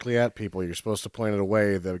it directly at people. You're supposed to point it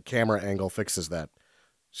away. The camera angle fixes that.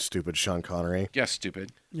 Stupid Sean Connery. Yeah,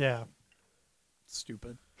 stupid. Yeah.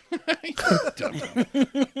 Stupid. Dumb.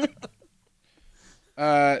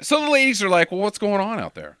 So the ladies are like, well, what's going on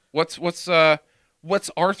out there? What's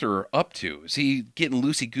Arthur up to? Is he getting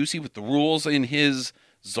loosey-goosey with the rules in his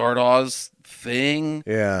Zardoz thing?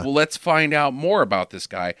 Yeah. Well, let's find out more about this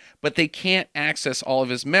guy. But they can't access all of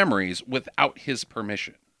his memories without his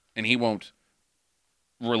permission. And he won't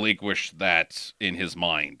relinquish that in his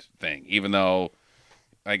mind thing, even though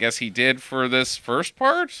I guess he did for this first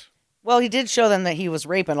part. Well, he did show them that he was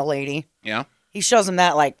raping a lady. Yeah. He shows them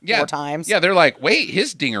that like 4 times. Yeah, they're like, wait,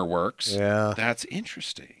 his dinger works. Yeah. That's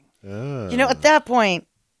interesting. You know, at that point,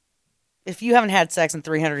 if you haven't had sex in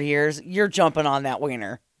 300 years, you're jumping on that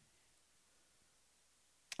wiener.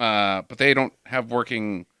 But they don't have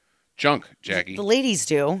working junk, Jackie. The ladies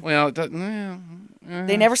do. Well, it doesn't.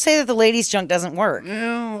 They never say that the ladies' junk doesn't work.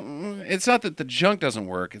 Well, it's not that the junk doesn't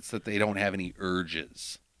work. It's that they don't have any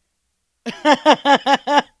urges.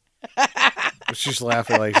 She's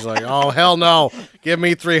laughing like she's like, oh hell no! Give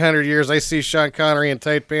me 300 years. I see Sean Connery in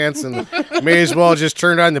tight pants, and may as well just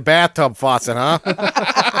turn on the bathtub faucet, huh?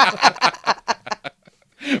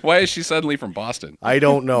 Why is she suddenly from Boston? I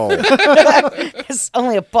don't know. Because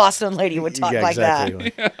only a Boston lady would talk like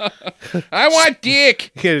that. Yeah. I want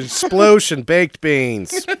dick. Explosion baked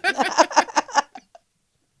beans.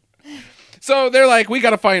 So they're like, we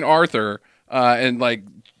got to find Arthur, and like.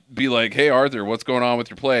 Be like, hey, Arthur, what's going on with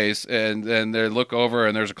your place? And then they look over,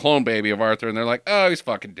 and there's a clone baby of Arthur, and they're like, oh, he's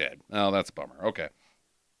fucking dead. Oh, that's a bummer. Okay.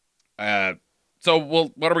 So,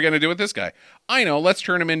 well, what are we going to do with this guy? I know. Let's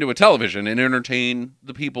turn him into a television and entertain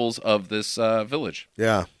the peoples of this village.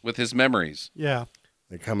 Yeah. With his memories. Yeah.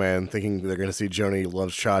 They come in thinking they're going to see Joni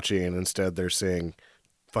Loves Chachi, and instead they're seeing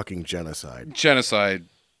fucking genocide. Genocide.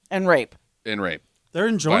 And rape. They're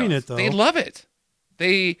enjoying it, though. They love it.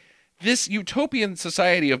 This utopian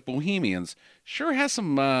society of bohemians sure has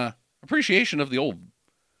some appreciation of the old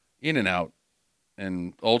in and out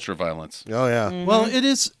and ultra violence. Oh, yeah. Mm-hmm. Well, it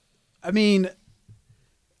is. I mean,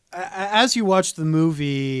 as you watch the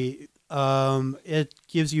movie, it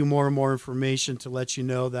gives you more and more information to let you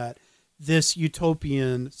know that this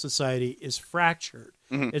utopian society is fractured.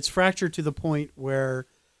 Mm-hmm. It's fractured to the point where,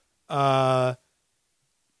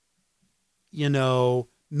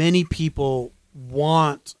 many people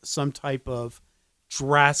want some type of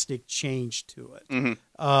drastic change to it.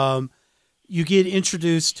 Mm-hmm. You get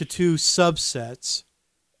introduced to 2 subsets.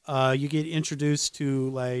 You get introduced to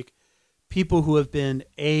like people who have been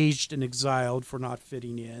aged and exiled for not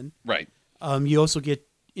fitting in. Right. You also get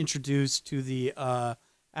introduced to the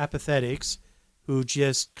apathetics, who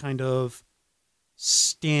just kind of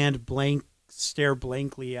stare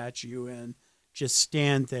blankly at you and just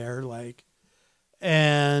stand there like.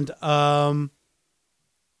 And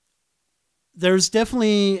there's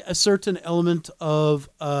definitely a certain element of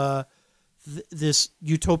this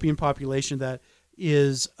utopian population that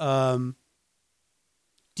is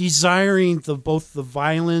desiring both the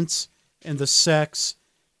violence and the sex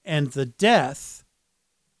and the death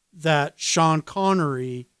that Sean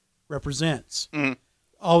Connery represents. Mhm.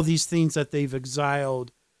 All these things that they've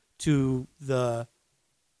exiled to the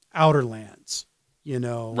outer lands,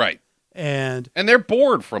 Right. And they're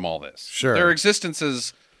bored from all this. Sure. Their existence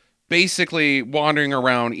is basically wandering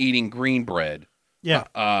around eating green bread,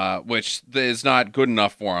 which is not good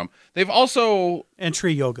enough for them. They've also... and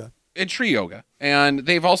tree yoga. And tree yoga. And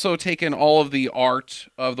they've also taken all of the art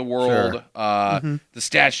of the world, Sure. the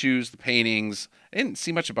statues, the paintings. I didn't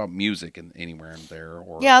see much about music anywhere in there.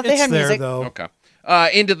 Or Yeah, they It's had there, music. though. Okay.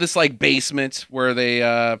 Into this like basement where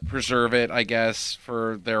they preserve it, I guess,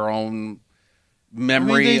 for their own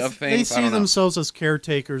memory of things. They I see don't know. themselves as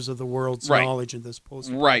caretakers of the world's Right. knowledge in this post.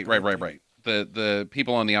 Right. The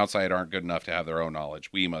people on the outside aren't good enough to have their own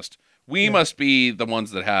knowledge. We must be the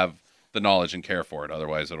ones that have the knowledge and care for it.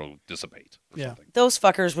 Otherwise, it'll dissipate. Or Yeah. something. Those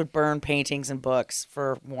fuckers would burn paintings and books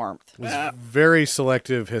for warmth. Very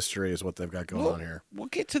selective history is what they've got going on here. We'll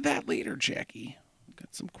get to that later, Jackie.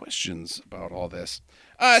 Got some questions about all this.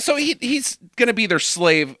 So he's gonna be their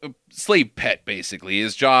slave pet, basically.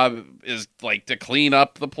 His job is like to clean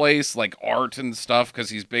up the place, like art and stuff, because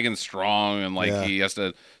he's big and strong, and like Yeah. he has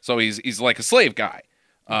to. So he's like a slave guy.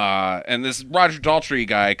 And this Roger Daltrey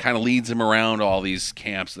guy kind of leads him around all these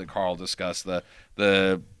camps that Carl discussed.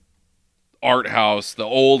 The art house, the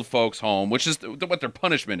old folks' home, which is what their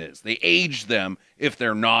punishment is. They age them if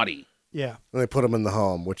they're naughty. Yeah. And they put them in the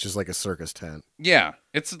home, which is like a circus tent. Yeah,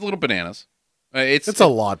 it's little bananas. It's a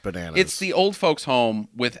lot bananas. It's the old folks' home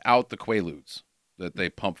without the Quaaludes that they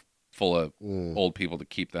pump full of old people to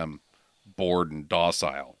keep them bored and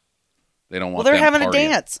docile. They don't want. Well, they're them having a partying,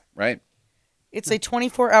 dance. right? It's a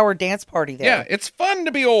 24-hour dance party there. Yeah, it's fun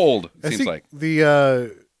to be old. I Seems think like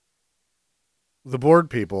the bored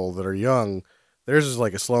people that are young, theirs is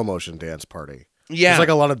like a slow motion dance party. yeah, There's like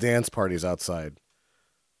a lot of dance parties outside.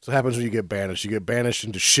 So what happens when you get banished? You get banished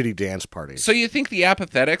into shitty dance parties. So you think the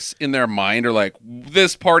apathetics in their mind are like,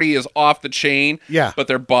 this party is off the chain, Yeah. but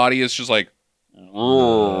their body is just like,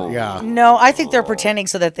 "Roar." Yeah. No, I think they're pretending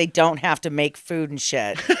so that they don't have to make food and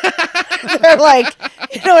shit. They're like,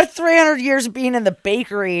 300 years of being in the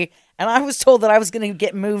bakery, and I was told that I was going to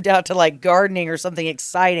get moved out to like gardening or something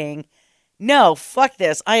exciting. No, fuck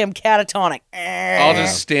this. I am catatonic. I'll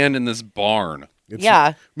just stand in this barn.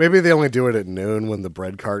 Yeah. Maybe they only do it at noon when the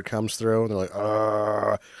bread cart comes through, and they're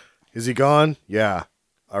like, is he gone? Yeah.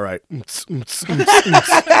 All right.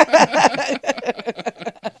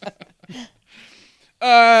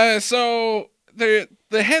 So the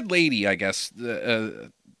head lady, I guess,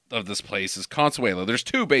 of this place is Consuela. There's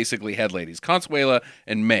two basically head ladies, Consuela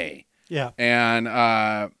and May. Yeah. And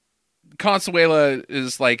Consuela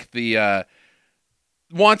is like the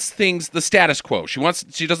wants things the status quo.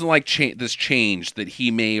 She doesn't like this change that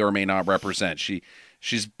he may or may not represent.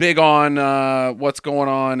 She's big on what's going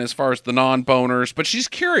on as far as the non-boners, but she's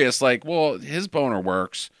curious. Like, well, his boner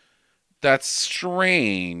works. That's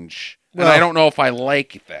strange. And I don't know if I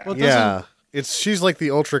like that. Well, Yeah. She's like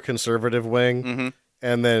the ultra conservative wing, Mm-hmm.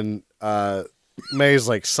 and then May's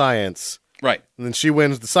like science. Right. And then she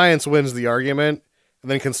wins. The science wins the argument,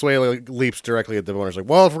 and then Consuela leaps directly at the boner. She's like,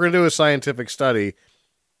 well, if we're going to do a scientific study,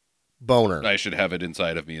 boner. I should have it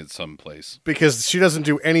inside of me at some place. Because she doesn't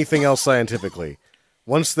do anything else scientifically.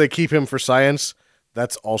 Once they keep him for science,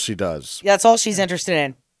 that's all she does. That's all she's interested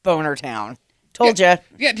in. Boner Town. Told ya.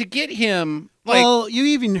 Yeah, to get him like Well, you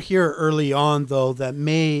even hear early on though that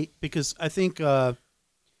May, because I think how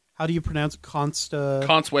do you pronounce it?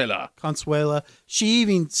 Consuela. She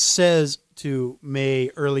even says to May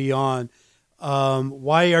early on,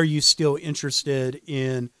 why are you still interested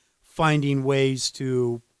in finding ways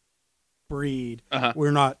to breed?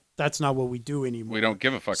 Uh-huh. That's not what we do anymore. we don't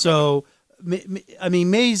give a fuck. So, I mean,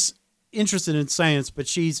 May's interested in science, but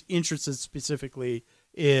she's interested specifically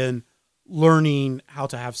in learning how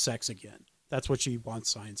to have sex again. That's what she wants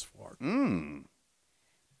science for.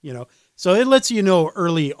 So it lets you know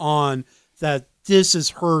early on that this is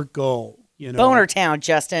her goal. Boner Town,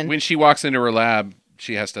 Justin. when she walks into her lab,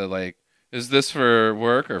 she has to like, is this for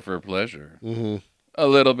work or for pleasure? Mm-hmm. A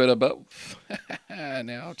little bit of both.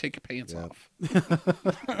 Now take your pants off.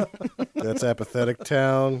 That's Apathetic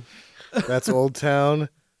Town. That's Old Town.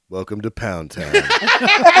 Welcome to Pound Town.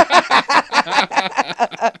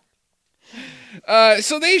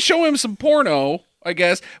 So they show him some porno, I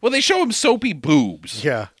guess. Well, they show him soapy boobs.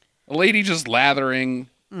 Yeah. A lady just lathering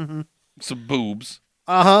some boobs.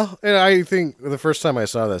 Uh-huh. And I think the first time I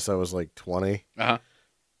saw this, I was like 20. Uh-huh.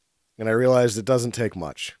 And I realized it doesn't take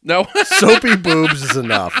much. No. Soapy boobs is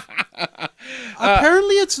enough.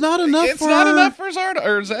 Apparently, it's not enough. It's not enough for Zarda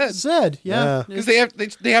or Zed. Zed. Yeah, Because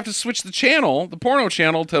they have to switch the channel, the porno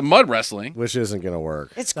channel, to mud wrestling. Which isn't going to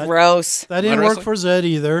work. It's gross. that didn't Mud work wrestling? for Zed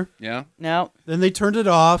either. Yeah. No, Then they turned it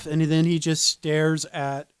off, and then he just stares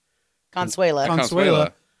at Consuela.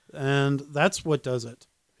 Consuela, and that's what does it.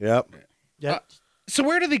 Yep. Yeah. So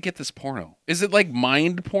where do they get this porno? Is it like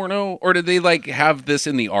mind porno, or did they like have this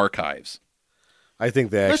in the archives? I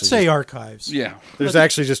think they actually. Let's say archives. Yeah. There's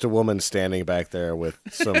actually just a woman standing back there with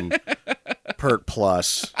some Pert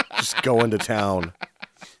Plus just going to town.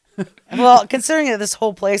 Well, considering that this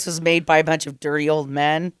whole place was made by a bunch of dirty old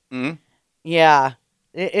men, yeah,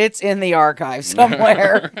 it's in the archive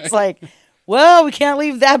somewhere. It's like, well, we can't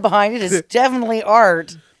leave that behind. It is definitely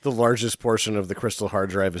art. The largest portion of the crystal hard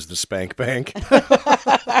drive is the spank bank.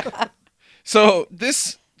 So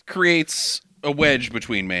this creates a wedge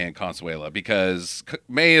between May and Consuela because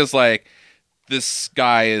May is like, this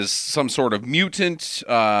guy is some sort of mutant.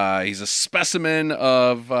 He's a specimen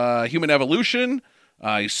of human evolution.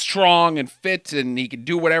 He's strong and fit, and he can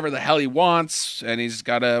do whatever the hell he wants, and he's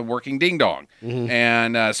got a working ding-dong.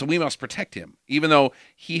 And so we must protect him, even though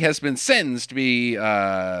he has been sentenced to be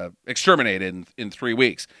exterminated in 3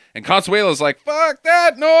 weeks. And Consuela's like, fuck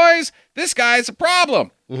that noise! This guy's a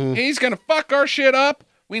problem! He's gonna fuck our shit up!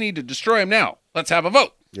 We need to destroy him now. Let's have a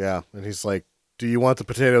vote. Yeah, and he's like, "Do you want the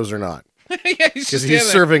potatoes or not?" Yeah, he's Because just he's standing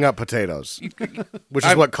there. serving up potatoes, which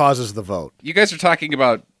is what causes the vote. You guys are talking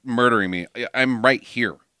about murdering me. I'm right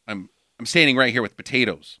here. I'm standing right here with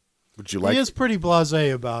potatoes. Would you He like? is pretty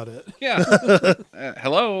blasé about it. Yeah.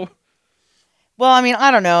 Hello. Well, I mean,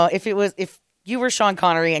 I don't know if you were Sean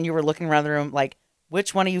Connery and you were looking around the room like,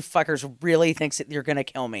 which one of you fuckers really thinks that you're gonna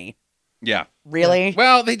kill me? Yeah. Really?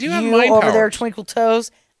 Well, they do have you mind over powers. there, Twinkle Toes?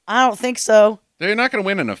 I don't think so. They're not going to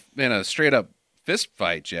win in a straight up fist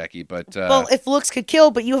fight, Jackie. But Well, if looks could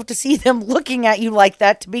kill, but you have to see them looking at you like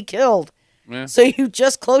that to be killed. Yeah. So you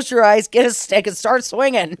just close your eyes, get a stick, and start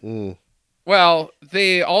swinging. well,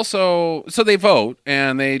 they also they vote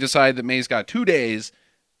and they decide that May's got 2 days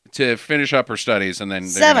to finish up her studies, and then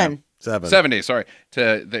they're gonna- 7. 7 days, sorry,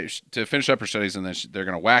 to finish up her studies, and then they're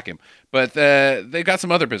going to whack him. But they've got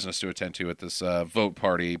some other business to attend to at this vote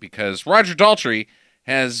party because Roger Daltrey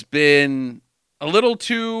has been a little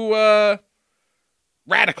too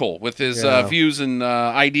radical with his views and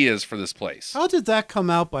ideas for this place. How did that come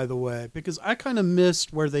out, by the way? Because I kind of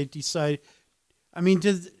missed where they decide. I mean,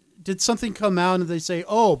 did something come out and they say,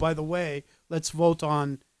 "Oh, by the way, let's vote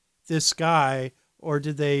on this guy," or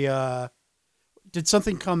did they? Did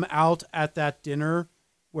something come out at that dinner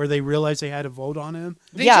where they realized they had to vote on him?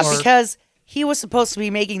 Yeah, Or- because he was supposed to be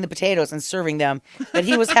making the potatoes and serving them, but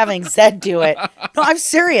he was having Zed do it. No, I'm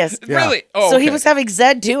serious. Really? Oh, So he okay. was having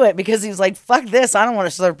Zed do it because he was like, fuck this, I don't want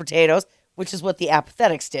to serve potatoes, which is what the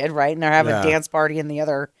apathetics did, right? And they're having a dance party in the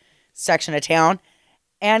other section of town.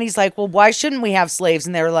 And he's like, well, why shouldn't we have slaves?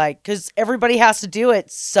 And they were like, because everybody has to do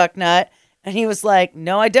it, suck nut. And he was like,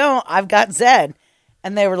 no, I don't. I've got Zed.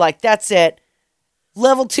 And they were like, that's it.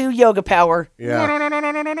 Level 2 yoga power. Yeah,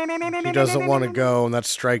 No. he doesn't want to go, and that's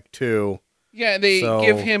strike 2. Yeah, they So-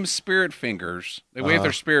 give him spirit fingers. They wave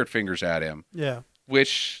their spirit fingers at him, Yeah.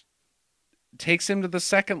 which takes him to the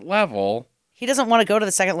second level. He doesn't want to go to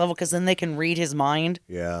the second level because then they can read his mind.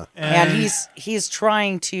 Yeah, And he's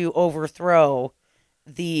trying to overthrow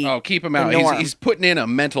the Keep him the out. norm. He's putting in a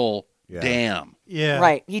mental Yeah. dam. Yeah.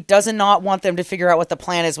 Right. He does not want them to figure out what the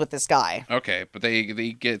plan is with this guy. Okay, but they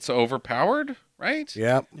get so overpowered, right?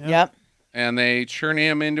 yep. Yep. And they turn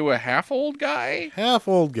him into a half-old guy. Half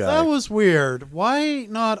old guy. That was weird. Why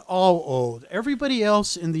not all old? Everybody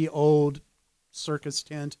else in the old circus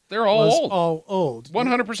tent They're all was old. all old.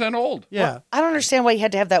 100% old. Yeah. I don't understand why you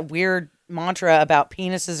had to have that weird mantra about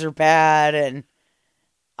penises are bad and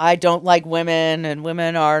I don't like women and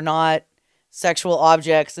women are not sexual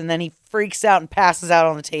objects. And then he freaks out and passes out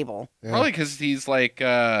on the table. Probably because he's like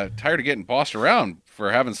tired of getting bossed around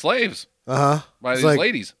for having slaves by It's these like,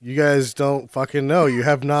 ladies. You guys don't fucking know. You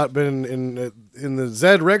have not been in the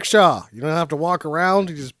Zed rickshaw. You don't have to walk around.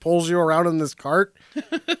 He just pulls you around in this cart,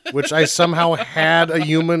 which I somehow had a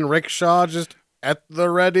human rickshaw just at the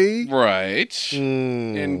ready. Right.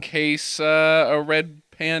 In case a red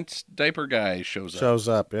pant diaper guy shows up. Shows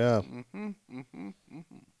up, yeah.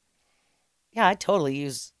 Yeah, I'd totally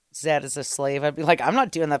use Zed as a slave. I'd be like, I'm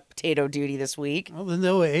not doing that potato duty this week. Well, then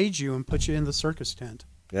they'll age you and put you in the circus tent.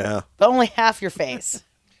 Yeah. But only half your face.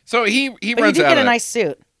 So he But you runs do out get of a there. nice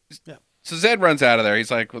suit. So Zed runs out of there.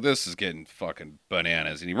 He's like, well, this is getting fucking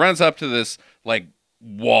bananas. And he runs up to this, like,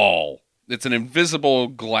 wall. It's an invisible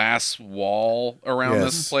glass wall around Yes.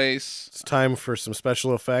 this place. It's time for some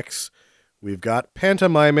special effects. we've got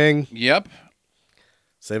pantomiming, Yep,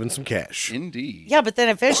 saving some cash. indeed. Yeah, but then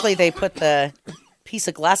eventually they put the piece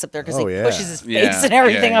of glass up there because Oh, he yeah. pushes his face Yeah, and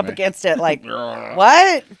everything yeah, up man. against it. Like,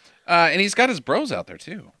 what? And he's got his bros out there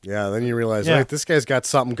too. Yeah, then you realize, Yeah. wait, this guy's got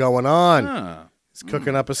something going on. Huh. He's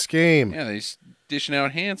cooking up a scheme. Yeah, he's dishing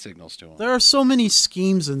out hand signals to him. There are so many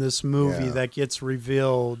schemes in this movie Yeah. that gets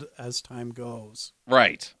revealed as time goes.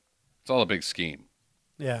 Right. It's all a big scheme.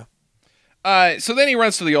 Yeah. So then he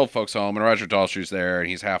runs to the old folks' home, and Roger Daltrey's there, and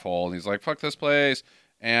he's half old, and he's like, fuck this place.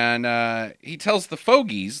 And he tells the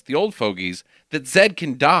fogies, the old fogies, that Zed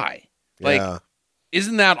can die. Like, Yeah.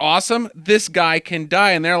 isn't that awesome? This guy can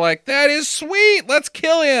die. And they're like, that is sweet. Let's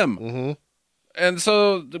kill him. Mm-hmm. And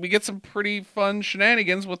so we get some pretty fun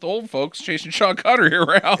shenanigans with the old folks chasing Sean Connery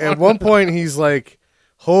around. At one point, he's like,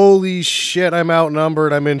 holy shit, I'm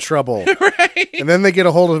outnumbered. I'm in trouble. Right? And then they get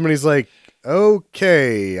a hold of him, and he's like,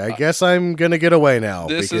 okay, I guess I'm going to get away now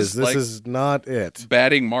This because is this like- is not it.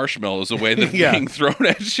 Batting marshmallows away that's Yeah. being thrown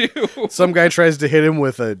at you. Some guy tries to hit him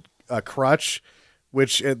with a crutch,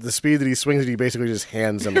 which at the speed that he swings it, he basically just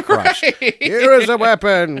hands him a crutch. Right. Here is a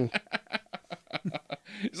weapon.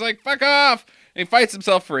 He's like, fuck off. And he fights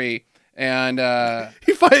himself free. And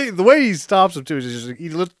The way he stops him too is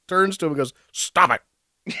just, turns to him and goes, "Stop it!"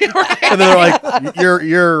 And they're like,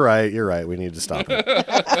 "You're right. We need to stop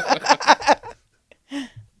it."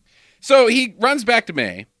 so he runs back to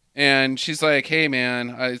May. And she's like, hey,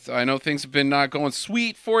 man, I know things have been not going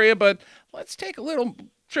sweet for you, but let's take a little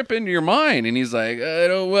trip into your mind. And he's like, I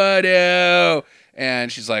don't want to.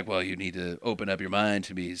 And she's like, well, you need to open up your mind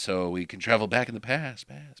to me so we can travel back in the past.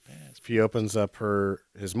 If he opens up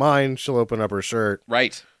his mind, she'll open up her shirt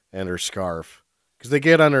Right. and her scarf because they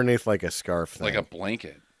get underneath like a scarf thing, Like a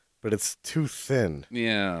blanket. but it's too thin.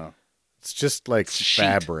 Yeah. It's just like It's a sheet.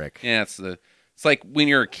 fabric. Yeah, it's like when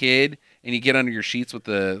you're a kid and you get under your sheets with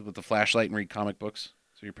the flashlight and read comic books.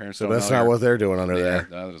 So your parents So don't that's know not you're- what they're doing under Yeah, there.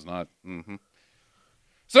 that is not. Mm-hmm.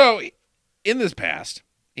 So, in this past,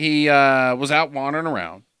 he was out wandering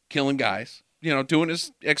around, killing guys, doing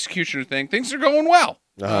his executioner thing. Things are going well.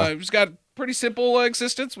 Uh-huh. He's got a pretty simple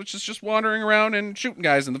existence, which is just wandering around and shooting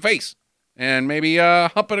guys in the face. And maybe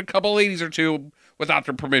humping a couple ladies or two without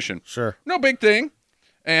their permission. Sure. No big thing.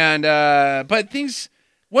 And, but things...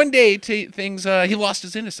 One day, he lost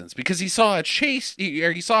his innocence because he saw a chase,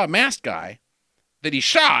 he saw a masked guy that he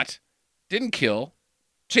shot, didn't kill,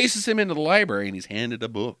 chases him into the library, and he's handed a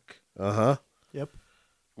book Uh-huh. Yep.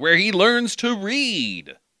 where he learns to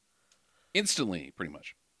read instantly, pretty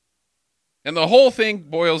much. And the whole thing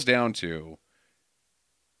boils down to,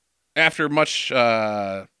 after much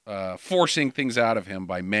forcing things out of him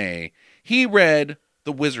by May, he read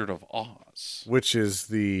The Wizard of Oz. Which is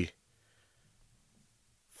the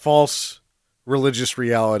false religious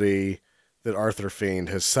reality that Arthur Fiend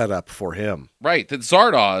has set up for him. Right, that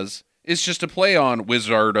Zardoz is just a play on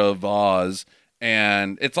Wizard of Oz,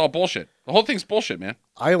 and it's all bullshit. The whole thing's bullshit, man.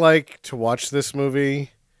 I like to watch this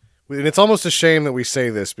movie, and it's almost a shame that we say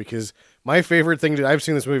this because my favorite thing I've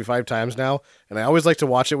seen this movie 5 times now, and I always like to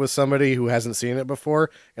watch it with somebody who hasn't seen it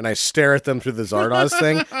before, and I stare at them through the Zardoz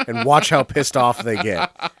thing and watch how pissed off they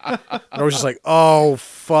get. And I was just like, oh,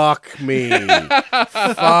 fuck me.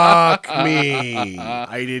 Fuck me.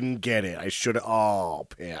 I didn't get it. I should have. Oh,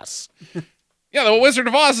 piss. Yeah, the Wizard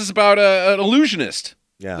of Oz is about an illusionist.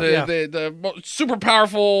 Yeah. The super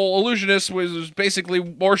powerful illusionist was basically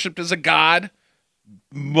worshipped as a god,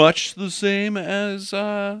 much the same as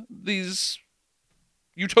these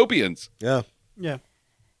utopians. Yeah. Yeah.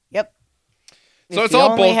 Yep. So If it's he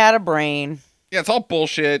all only bull- had a brain. Yeah, it's all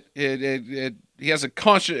bullshit. He has a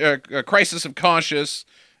crisis of conscience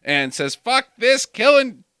and says, fuck this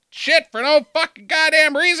killing shit for no fucking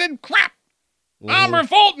goddamn reason. Crap. I'm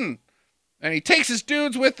revolting. And he takes his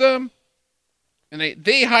dudes with him. And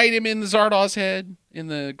they hide him in the Zardoz head, in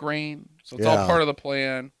the grain. So it's all Yeah. part of the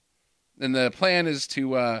plan. And the plan is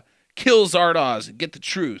to kill Zardoz and get the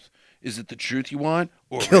truth. Is it the truth you want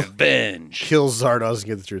or revenge? Kill Zardoz and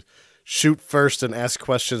get the truth. Shoot first and ask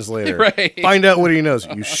questions later. Right. Find out what he knows.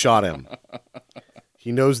 You shot him.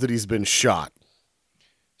 He knows that he's been shot.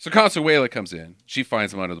 So Consuela comes in. She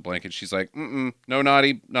finds him under the blanket. She's like, no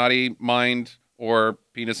naughty mind or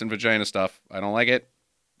penis and vagina stuff. I don't like it.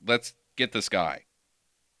 Let's get this guy.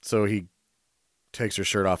 So he takes her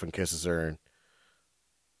shirt off and kisses her, and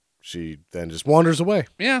she then just wanders away.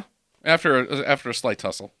 Yeah. After a slight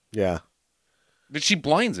tussle. Yeah. But she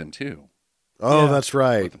blinds him, too. Oh, Yeah. that's With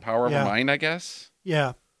right. the power of Yeah. her mind, I guess?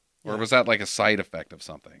 Yeah. Or was that like a side effect of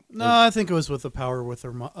something? No, I think it was with the power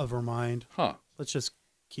of her mind. Huh. Let's just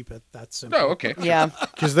keep it that simple. Oh, okay. Yeah.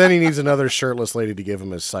 Because then he needs another shirtless lady to give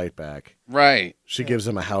him his sight back. Right. She gives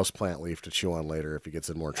him a houseplant leaf to chew on later if he gets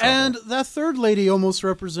in more trouble. And that third lady almost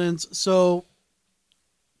represents, so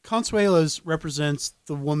Consuelos represents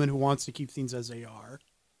the woman who wants to keep things as they are.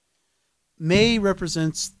 May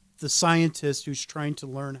represents the scientist who's trying to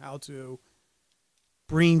learn how to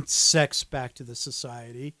bring sex back to the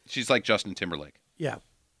society. She's like Justin Timberlake. Yeah.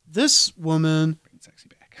 This woman Bring sexy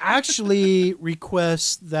back. actually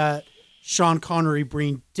requests that Sean Connery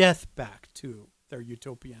bring death back to their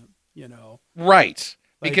utopian, Right.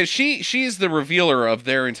 Like- Because she's the revealer of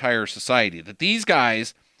their entire society. That these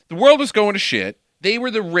guys, the world was going to shit. They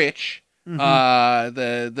were the rich,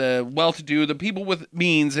 the well-to-do, the people with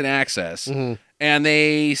means and access. And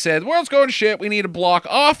they said, the world's going to shit. We need to block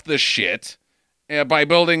off the shit by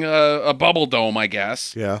building a bubble dome, I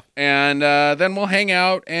guess. Yeah. And then we'll hang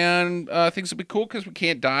out, and things will be cool because we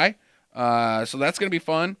can't die. So that's going to be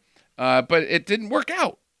fun. But it didn't work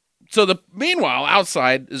out. So meanwhile,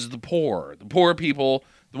 outside is the poor people,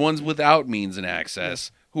 the ones without means and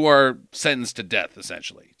access, who are sentenced to death,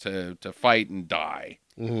 essentially, to fight and die.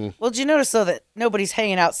 Well, did you notice, though, that nobody's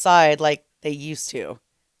hanging outside like they used to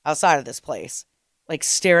outside of this place? Like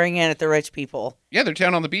staring in at the rich people. Yeah, they're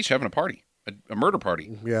down on the beach having a party, a murder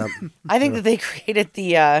party. Yeah. I think that they created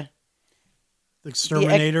the The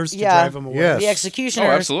exterminators to yeah. drive them away. Yes. the Oh, executioners.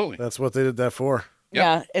 absolutely. That's what they did that for.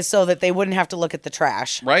 Yeah, is so that they wouldn't have to look at the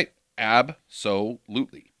trash. Right.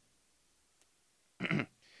 Absolutely.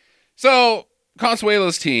 So,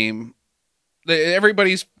 Consuelo's team,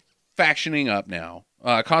 everybody's factioning up now.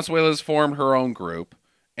 Consuelo's formed her own group,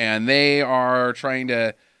 and they are trying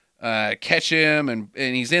to catch him, and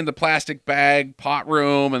he's in the plastic bag pot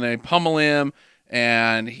room, and they pummel him,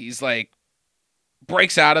 and he's like,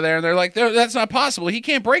 breaks out of there, and they're like, that's not possible. He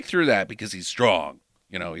can't break through that because he's strong.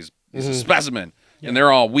 He's a specimen, and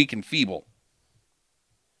they're all weak and feeble.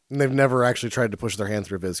 And they've never actually tried to push their hand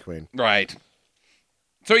through Viz Queen. Right.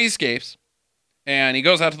 So he escapes, and he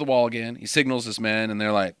goes out to the wall again. He signals his men, and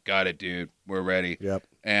they're like, got it, dude. We're ready. Yep.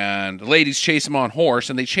 And the ladies chase him on horse,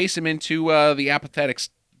 and they chase him into the apathetic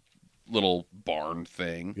little barn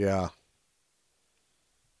thing, Yeah.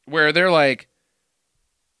 where they're like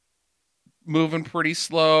moving pretty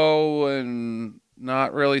slow and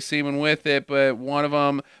not really seeming with it. But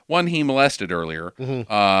one he molested earlier.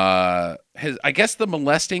 I guess the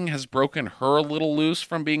molesting has broken her a little loose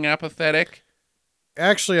from being apathetic.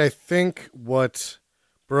 Actually, I think what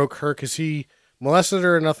broke her, because he molested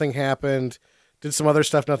her and nothing happened, did some other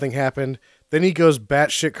stuff, nothing happened. Then he goes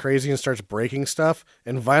batshit crazy and starts breaking stuff,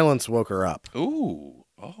 and violence woke her up. Ooh.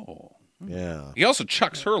 Oh. Yeah. He also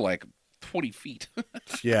chucks her like 20 feet.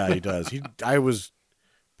 Yeah, he does. I was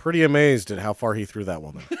pretty amazed at how far he threw that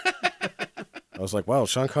woman. I was like, wow,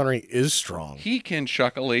 Sean Connery is strong. He can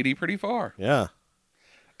chuck a lady pretty far. Yeah.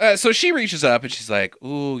 So she reaches up and she's like,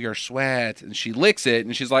 ooh, your sweat. And she licks it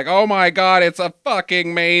and she's like, oh my God, it's a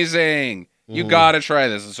fucking amazing. You gotta try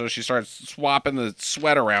this. And so she starts swapping the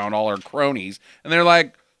sweat around all her cronies. And they're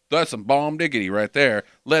like, that's some bomb diggity right there.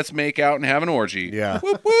 Let's make out and have an orgy. Yeah.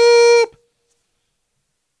 Whoop, whoop.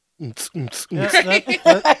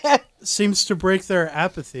 That seems to break their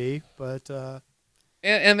apathy, but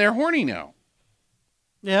And they're horny now.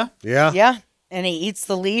 yeah. Yeah. Yeah, and he eats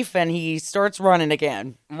the leaf and he starts running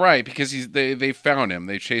again. Right, because they found him.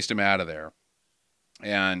 They chased him out of there.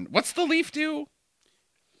 And what's the leaf do?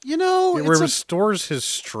 You know, It restores his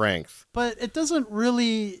strength. but it doesn't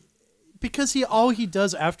really, because all he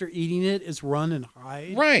does after eating it is run and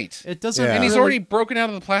hide. Right. It doesn't. Yeah. And he's really- already broken out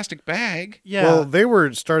of the plastic bag. Yeah. Well, they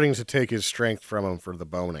were starting to take his strength from him for the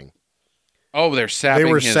boning. Oh, they're sapping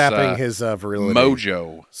They were his, sapping his virility.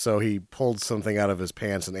 mojo. So he pulled something out of his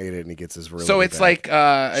pants and ate it, and he gets his virility So it's back.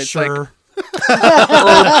 like sure.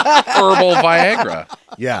 herbal Viagra.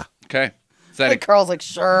 Yeah. Okay. Is that Like Carl's like,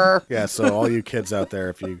 sure. Yeah, so all you kids out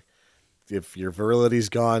there, if your virility's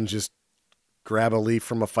gone, just grab a leaf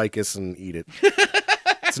from a ficus and eat it.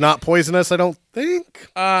 It's not poisonous, I don't think.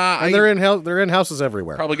 And I'm they're in houses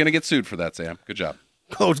everywhere. probably going to get sued for that, Sam. Good job.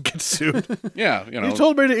 Oh, get sued. Yeah, you know. You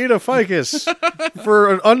told me to eat a ficus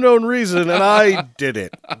for an unknown reason, and I did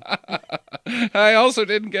it. I also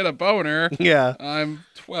didn't get a boner. Yeah. I'm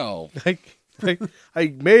 12.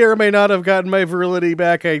 I may or may not have gotten my virility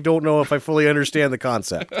back. I don't know if I fully understand the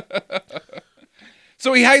concept.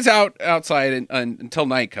 So he hides outside until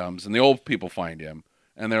night comes, and the old people find him.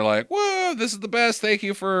 And they're like, whoa, this is the best. Thank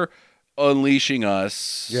you for unleashing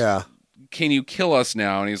us. Yeah. Can you kill us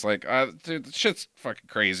now? And he's like, dude, this shit's fucking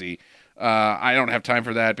crazy. I don't have time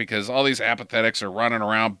for that because all these apathetics are running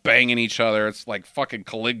around banging each other. It's like fucking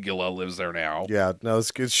Caligula lives there now. Yeah, no,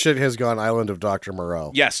 this shit has gone Island of Dr.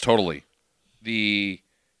 Moreau. Yes, totally.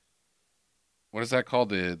 What is that called?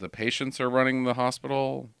 The patients are running the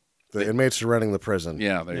hospital? The inmates are running the prison.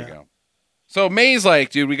 Yeah, there you go. So May's like,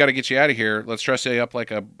 dude, we got to get you out of here. Let's dress you up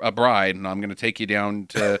like a bride, and I'm going to take you down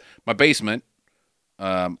to my basement,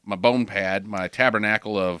 my bone pad, my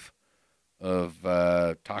tabernacle of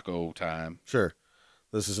taco time. Sure.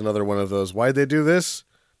 This is another one of those. Why'd they do this?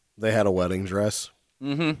 They had a wedding dress.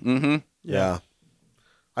 Yeah.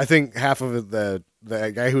 I think half of it, the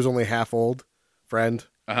guy who's only half old, friend,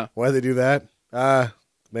 why'd they do that?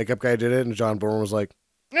 Makeup guy did it, and John Bourne was like,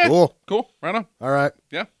 cool. Right on. All right.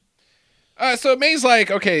 Yeah. So May's like,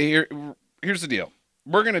 okay, here's the deal.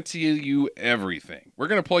 We're going to tell you everything. We're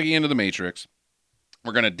going to plug you into the Matrix.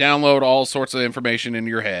 We're going to download all sorts of information into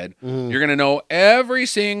your head. You're going to know every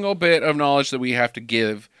single bit of knowledge that we have to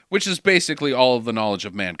give, which is basically all of the knowledge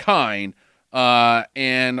of mankind.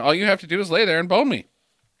 And all you have to do is lay there and bone me.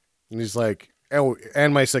 And he's like, oh,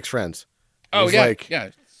 and my 6 friends. And he's yeah. like, Yeah.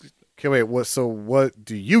 Okay, wait, what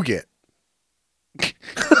do you get?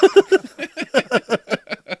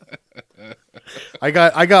 I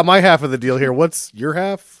got my half of the deal here. What's your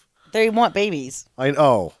half? They want babies.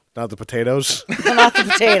 Not the potatoes. Well, not the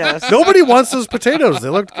potatoes. Nobody wants those potatoes. They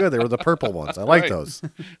looked good. They were the purple ones. I like those.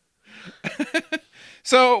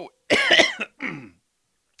 So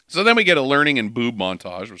then we get a learning and boob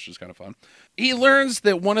montage, which is kind of fun. He learns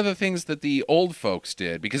that one of the things that the old folks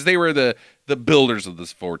did, because they were the builders of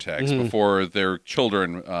this vortex before their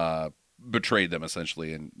children betrayed them,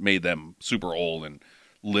 essentially, and made them super old and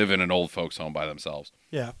live in an old folks' home by themselves.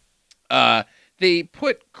 Yeah. They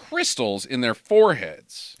put crystals in their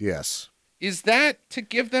foreheads. Yes. Is that to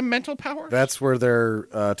give them mental power? That's where their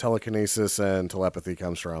telekinesis and telepathy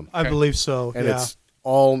comes from. I believe so. And yeah. it's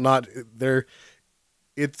all not there.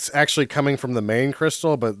 It's actually coming from the main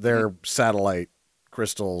crystal, but their satellite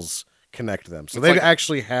crystals connect them. So they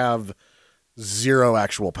actually have 0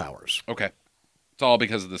 actual powers. Okay. It's all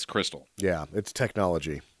because of this crystal. Yeah, it's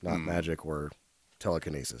technology, not magic or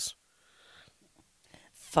telekinesis.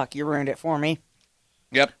 Fuck, you ruined it for me.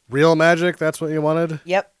 Yep. Real magic, that's what you wanted?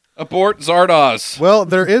 Yep. Abort Zardoz. Well,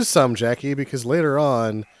 there is some, Jackie, because later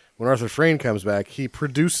on, when Arthur Frayne comes back, he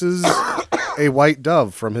produces a white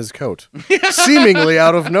dove from his coat, seemingly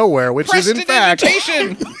out of nowhere, which is in fact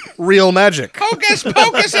real magic. Hocus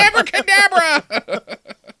pocus abracadabra.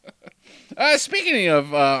 Speaking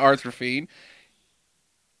of Arthur Fiend,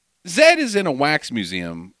 Zed is in a wax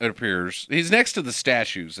museum. It appears he's next to the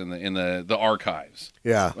statues in the archives.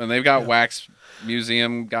 Yeah, and they've got wax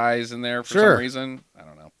museum guys in there for some reason. I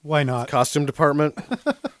don't know. Why not? Costume department.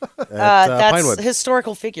 That's Pinewood.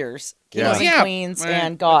 historical figures, kings and Yeah. queens Right.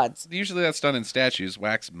 and gods. Usually that's done in statues.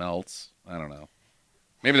 Wax melts. I don't know.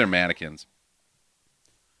 Maybe they're mannequins.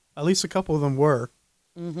 At least a couple of them were.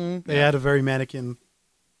 Mm-hmm. They had a very mannequin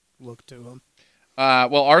look to them.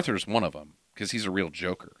 Well, Arthur's one of them because he's a real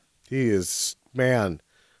joker. He is, man,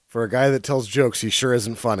 for a guy that tells jokes, he sure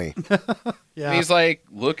isn't funny. Yeah. And he's like,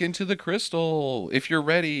 look into the crystal if you're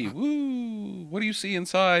ready. Woo! What do you see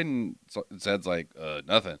inside? And Zed's like,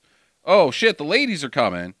 nothing. Oh, shit, the ladies are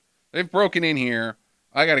coming. They've broken in here.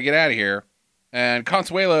 I got to get out of here. And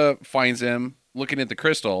Consuela finds him looking at the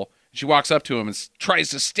crystal. She walks up to him and tries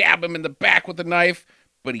to stab him in the back with a knife,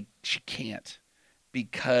 but she can't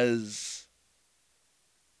because...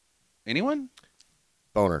 Anyone?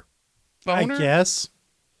 Boner. I guess.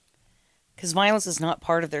 Because violence is not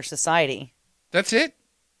part of their society. That's it?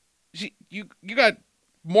 You got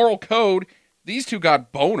moral code. These two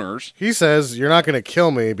got boners. He says, you're not going to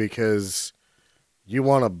kill me because you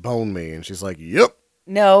want to bone me. And she's like, yep.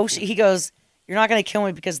 No, he goes, you're not going to kill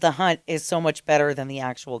me because the hunt is so much better than the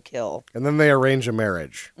actual kill. And then they arrange a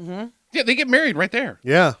marriage. Mm-hmm. Yeah, they get married right there.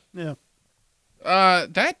 Yeah. Yeah.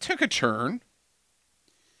 That took a turn.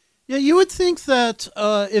 Yeah, you would think that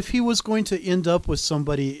if he was going to end up with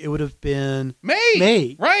somebody, it would have been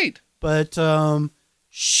May. Right. But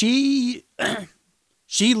she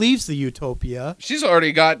leaves the utopia. She's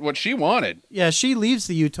already got what she wanted. Yeah, she leaves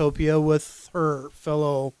the utopia with her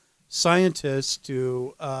fellow scientists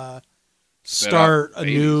to start a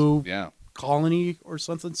new colony or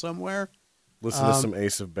something somewhere. Listen to some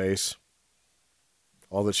Ace of Base.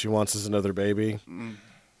 All that she wants is another baby.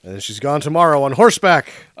 And she's gone tomorrow on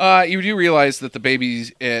horseback. You do realize that the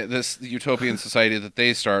babies, this utopian society that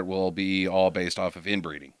they start will be all based off of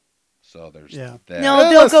inbreeding. So there's that. No,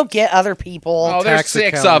 they'll go get other people. Oh, there's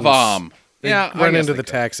 6 of them. They run into the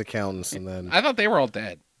tax accountants and then... I thought they were all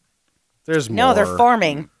dead. There's more. No, they're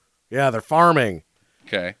farming. Yeah, they're farming.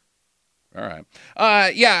 Okay. All right.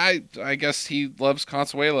 Yeah, I guess he loves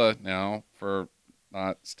Consuela now for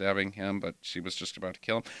not stabbing him, but she was just about to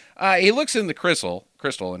kill him. He looks in the crystal,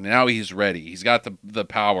 and now he's ready. He's got the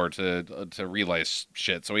power to realize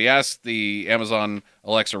shit. So he asks the Amazon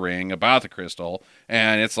Alexa ring about the crystal,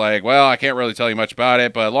 and it's like, well, I can't really tell you much about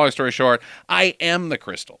it, but long story short, I am the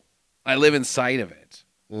crystal. I live inside of it.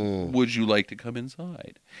 Would you like to come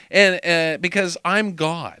inside? And because I'm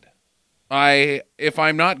God. If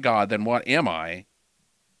I'm not God, then what am I?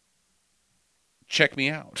 Check me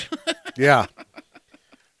out. Yeah.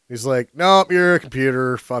 He's like, nope, you're a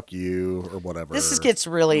computer. Fuck you, or whatever. This gets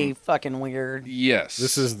really fucking weird. Yes.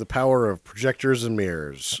 This is the power of projectors and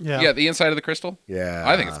mirrors. Yeah, the inside of the crystal? Yeah.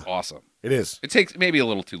 I think it's awesome. It is. It takes maybe a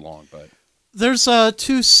little too long, but... There's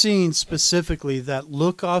two scenes specifically that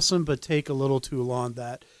look awesome but take a little too long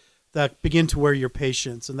that begin to wear your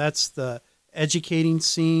patience, and that's the educating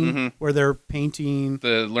scene where they're painting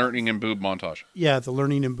the learning and boob montage. Yeah, the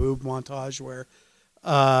learning and boob montage where,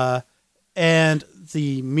 and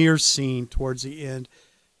the mirror scene towards the end.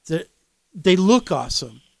 They look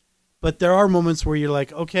awesome, but there are moments where you're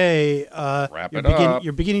like, okay, Wrap it up.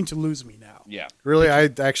 You're beginning to lose me now. Yeah, really, I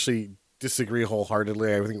actually disagree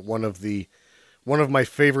wholeheartedly. I think one of my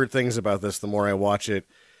favorite things about this, the more I watch it,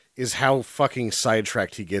 is how fucking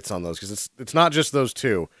sidetracked he gets on those, because it's not just those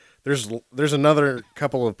two. There's another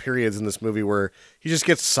couple of periods in this movie where he just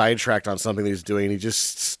gets sidetracked on something that he's doing, and he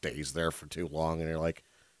just stays there for too long, and you're like,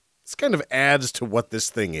 this kind of adds to what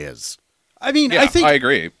this thing is. I mean, yeah, I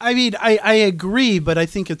agree. I mean, I agree, but I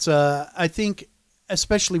think I think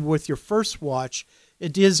especially with your first watch,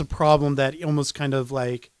 it is a problem that almost kind of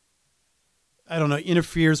like, I don't know,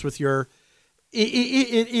 interferes with your.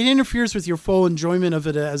 It interferes with your full enjoyment of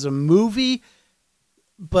it as a movie,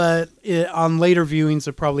 but on later viewings,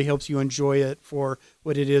 it probably helps you enjoy it for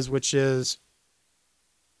what it is, which is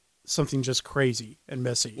something just crazy and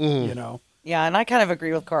messy, you know? Yeah, and I kind of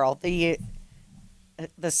agree with Carl. The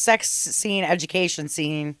sex scene, education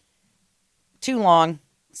scene, too long,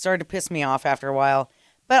 started to piss me off after a while,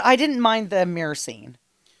 but I didn't mind the mirror scene.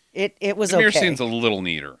 It was the mirror okay. scene's a little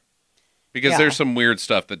neater. Because there's some weird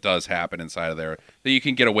stuff that does happen inside of there that you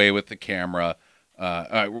can get away with the camera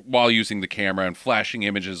while using the camera and flashing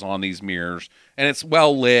images on these mirrors. And it's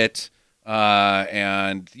well lit,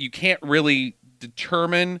 and you can't really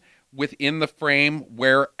determine within the frame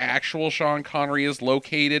where actual Sean Connery is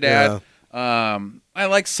located at. I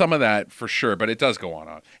like some of that for sure, but it does go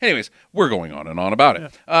on. Anyways, we're going on and on about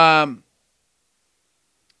it.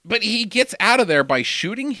 But he gets out of there by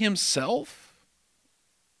shooting himself.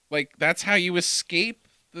 Like, that's how you escape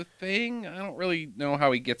the thing? I don't really know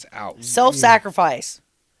how he gets out. Self-sacrifice.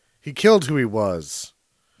 He killed who he was.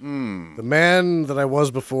 The man that I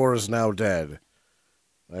was before is now dead.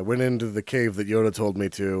 I went into the cave that Yoda told me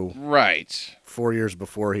to. Right. 4 years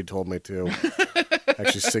before he told me to.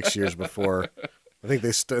 Actually, 6 years before. I think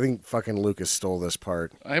fucking Lucas stole this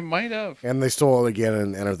part. I might have. And they stole it again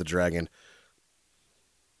in Enter the Dragon.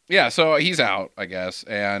 Yeah, so he's out, I guess.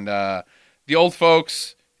 And the old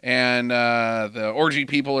folks... And the orgy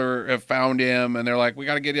people have found him, and they're like, we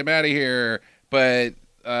got to get him out of here. But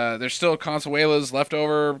there's still Consuela's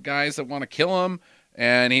leftover guys that want to kill him.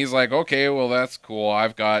 And he's like, okay, well, that's cool.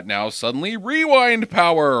 I've got now suddenly rewind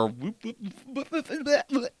power. And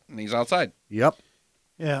he's outside. Yep.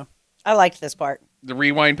 Yeah. I liked this part. The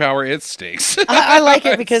rewind power, it stinks. I like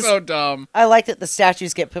it because it's so dumb. I like that the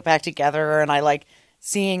statues get put back together, and I like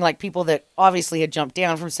seeing like people that obviously had jumped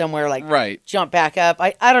down from somewhere, like jump back up.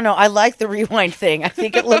 I don't know. I like the rewind thing. I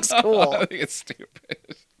think it looks cool. I think it's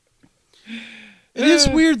stupid. It is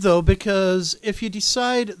weird though, because if you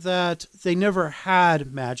decide that they never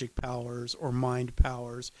had magic powers or mind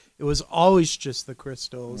powers, it was always just the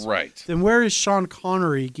crystals. Right. Then where is Sean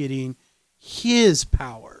Connery getting his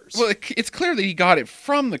powers? Well, it's clear that he got it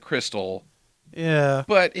from the crystal. Yeah.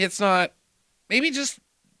 But it's not. Maybe just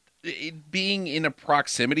being in a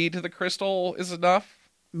proximity to the crystal is enough.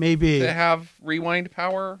 Maybe to have rewind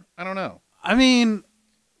power. I don't know. I mean,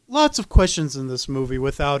 lots of questions in this movie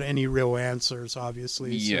without any real answers,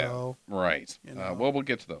 obviously. Yeah, so, right. You know. Well, we'll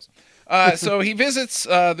get to those. So he visits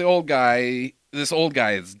the old guy. This old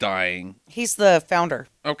guy is dying. He's the founder.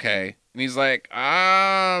 Okay. And he's like,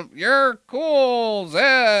 you're cool,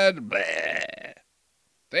 Zed. Bleh.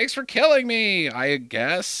 Thanks for killing me. I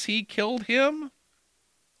guess he killed him.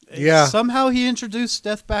 Yeah. Somehow he introduced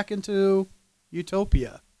death back into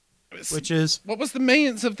Utopia, which is... What was the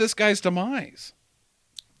means of this guy's demise?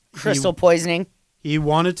 Crystal poisoning. He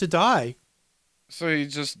wanted to die. So he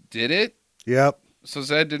just did it? Yep. So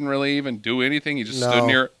Zed didn't really even do anything? He just stood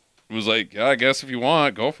near was like, yeah, I guess if you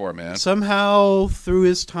want, go for it, man. Somehow, through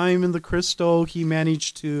his time in the crystal, he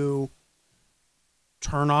managed to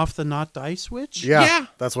turn off the not die switch. Yeah,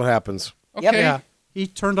 that's what happens. Okay. Yep. Yeah, he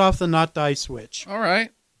turned off the not die switch. All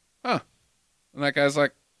right. Huh. And that guy's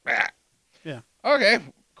like, ah. Yeah. Okay,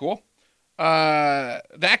 cool.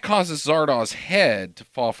 That causes Zardaw's head to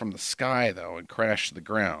fall from the sky, though, and crash to the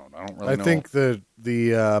ground. I don't really know. I think the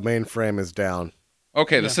mainframe is down.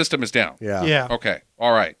 Okay, Yeah. the system is down. Yeah. Yeah, Okay,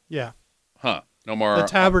 all right. yeah. Huh. No more. The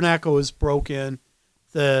tabernacle is broken.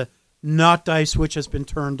 The not die switch has been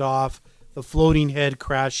turned off. The floating head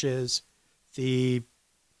crashes. The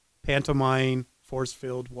pantomime force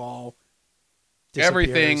field wall disappears.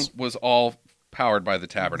 Everything was all powered by the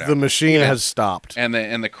tabernacle. The machine Yeah. has stopped. and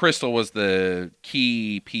the crystal was the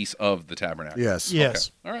key piece of the tabernacle. Yes.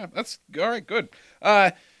 Yes. All right, that's all right. Good.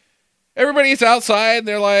 Everybody's outside.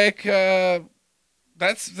 They're like,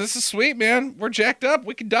 this is sweet, man. We're jacked up.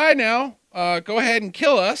 We can die now. Go ahead and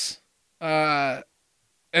kill us."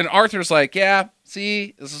 And Arthur's like, "Yeah,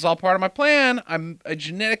 see, this is all part of my plan. I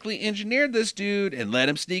genetically engineered this dude and let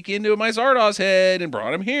him sneak into my Zardaw's head and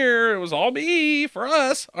brought him here. It was all me for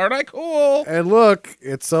us. Aren't I cool? And look,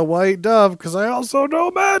 it's a white dove because I also know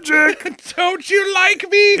magic. Don't you like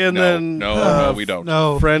me?" And no, then, no, we don't.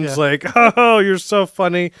 No, Friend's yeah. like, "Oh, you're so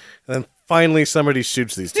funny." And then finally somebody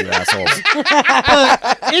shoots these two assholes.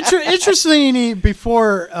 Interesting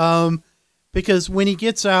before, because when he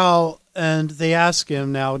gets out and they ask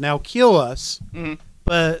him now kill us,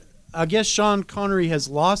 but I guess Sean Connery has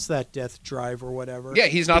lost that death drive or whatever. Yeah,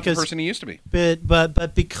 he's not because, the person he used to be.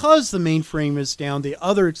 But because the mainframe is down, the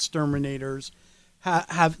other exterminators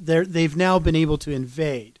they've now been able to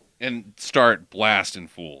invade. And start blasting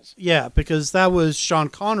fools. Yeah, because that was Sean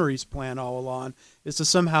Connery's plan all along, is to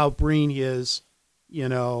somehow bring his,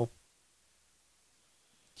 his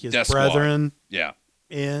Death Squad. brethren Yeah.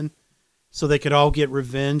 in, so they could all get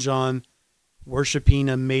revenge on worshiping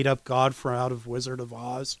a made-up god from out of Wizard of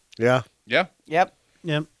Oz. Yeah. Yeah. Yep.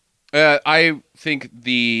 Yep. I think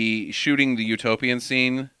the shooting the Utopian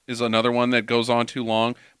scene is another one that goes on too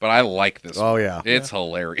long, but I like this Oh, one. yeah. It's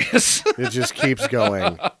hilarious. It just keeps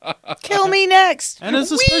going. Kill me next. And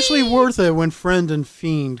it's especially worth it when Friend and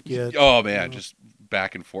Fiend get. Oh, man, just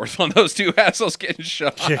back and forth on those two assholes getting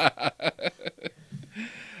shot.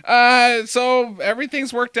 So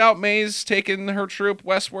everything's worked out. May's taken her troop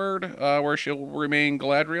westward, where she'll remain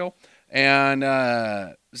Galadriel. And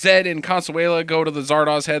Zed and Consuela go to the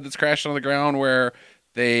Zardaw's head that's crashed on the ground, where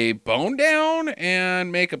they bone down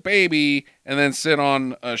and make a baby, and then sit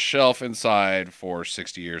on a shelf inside for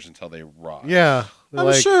 60 years until they rot. Yeah. I'm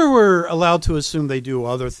Like, sure we're allowed to assume they do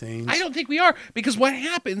other things. I don't think we are, because what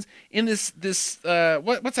happens in this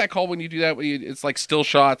what's that called when you do that? It's like still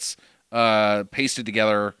shots pasted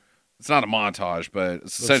together. It's not a montage, but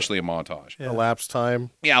it's essentially a montage. Yeah. elapsed time.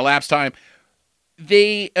 Yeah, lapse time.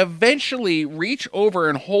 They eventually reach over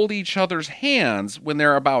and hold each other's hands when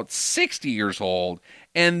they're about 60 years old,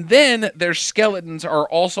 and then their skeletons are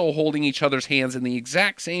also holding each other's hands in the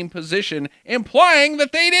exact same position, implying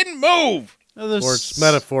that they didn't move. Or it's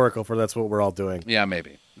metaphorical for that's what we're all doing. Yeah,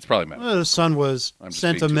 maybe. It's probably metaphorical. The son was I'm just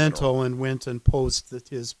being too sentimental and went and posed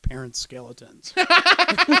his parents' skeletons.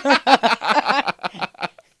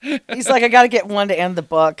 He's like, I got to get one to end the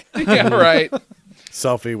book. Yeah, right.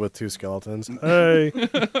 Selfie with two skeletons. Hey.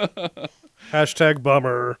 Hashtag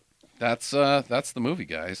bummer. That's the movie,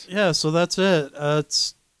 guys. Yeah, so that's it.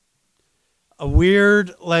 It's a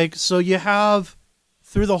weird, so you have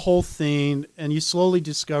through the whole thing, and you slowly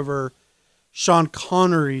discover Sean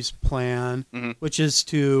Connery's plan, which is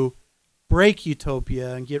to break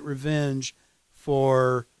Utopia and get revenge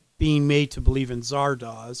for being made to believe in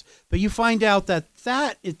Zardoz. But you find out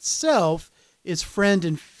that itself is Friend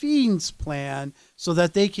and Fiend's plan, so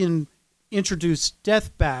that they can introduce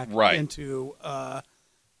death back into,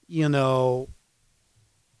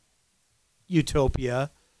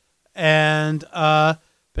 Utopia. And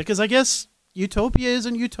because I guess Utopia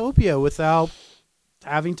isn't Utopia without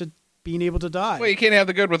being able to die. Well, you can't have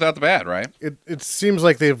the good without the bad, right? It seems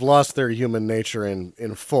like they've lost their human nature in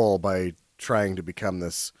full by trying to become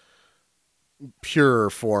this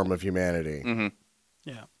purer form of humanity. Mm-hmm.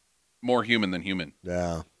 Yeah. More human than human.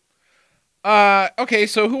 Yeah. Okay,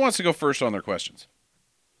 so who wants to go first on their questions?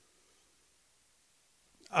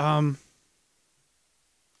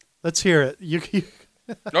 Let's hear it. You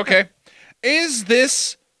Okay. Is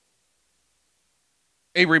this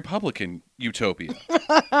a Republican utopia?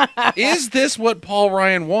 Is this what Paul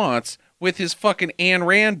Ryan wants with his fucking Ayn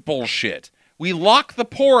Rand bullshit? We lock the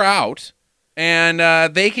poor out, and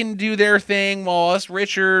they can do their thing while us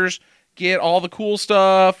richers get all the cool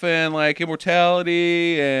stuff and like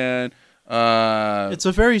immortality and It's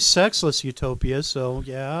a very sexless utopia, so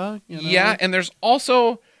yeah. Yeah, and there's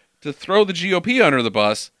also, to throw the GOP under the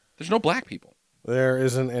bus, there's no black people. There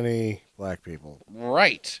isn't any black people.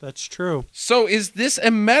 Right. That's true. So is this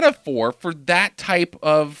a metaphor for that type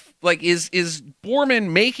of, like, is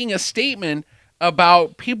Borman making a statement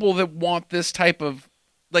about people that want this type of,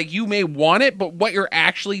 like, you may want it, but what you're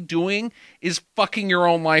actually doing is fucking your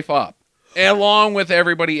own life up, along with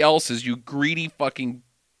everybody else's, you greedy fucking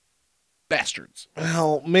bastards.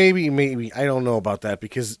 Well, maybe. I don't know about that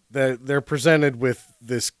because they're presented with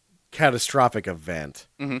this catastrophic event.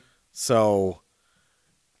 Mm-hmm. So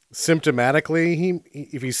symptomatically,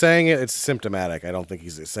 if he's saying it, it's symptomatic. I don't think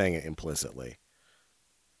he's saying it implicitly.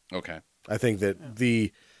 Okay. I think that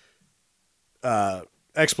the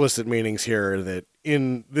explicit meanings here are that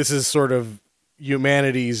this is sort of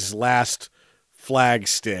humanity's last flag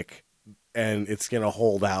stick, and it's going to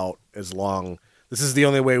hold out as long. This is the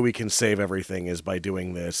only way we can save everything is by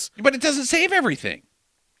doing this. But it doesn't save everything.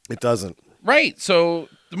 It doesn't. Right. So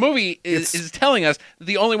the movie is telling us that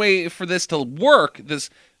the only way for this to work,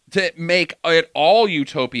 to make it all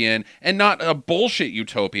utopian and not a bullshit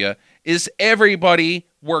utopia, is everybody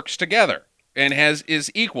works together and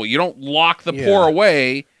is equal. You don't lock the poor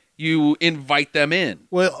away. You invite them in.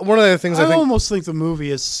 Well, one of the things I think almost think the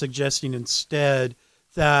movie is suggesting instead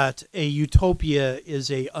that a utopia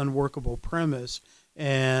is a unworkable premise,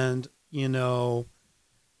 and a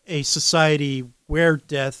society where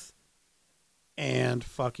death and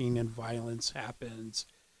fucking and violence happens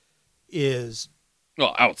is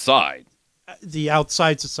outside. The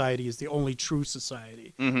outside society is the only true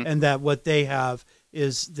society, and that what they have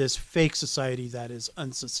is this fake society that is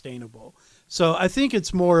unsustainable. So I think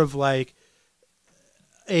it's more of like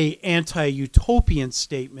a anti-utopian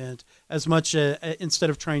statement as much instead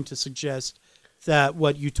of trying to suggest that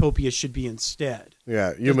what utopia should be instead.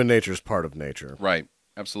 Yeah, human nature is part of nature. Right,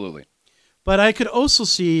 absolutely. But I could also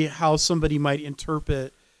see how somebody might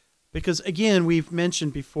interpret, because again, we've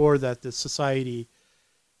mentioned before that the society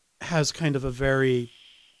has kind of a very,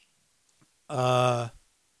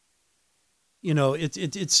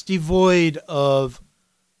 it's devoid of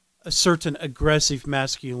a certain aggressive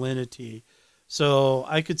masculinity. So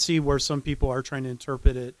I could see where some people are trying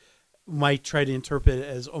to might try to interpret it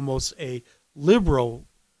as almost a liberal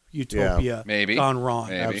utopia maybe gone wrong.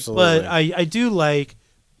 Maybe. Absolutely. But I do like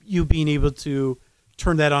you being able to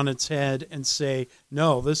turn that on its head and say,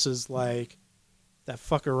 no, this is like that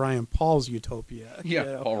fucker Ryan Paul's utopia.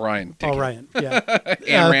 Yeah, Paul Ryan. Paul Ryan, yeah.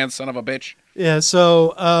 Ayn Rand, son of a bitch. Yeah,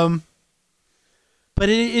 so... but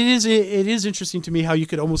it is interesting to me how you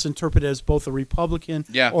could almost interpret it as both a Republican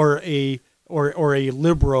or a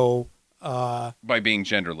liberal by being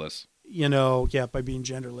genderless. By being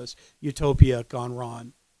genderless. Utopia gone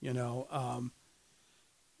wrong.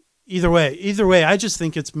 Either way, I just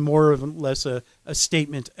think it's more or less a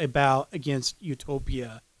statement against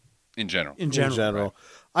utopia in general. In general. Right.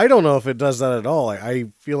 I don't know if it does that at all. I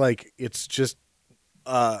feel like it's just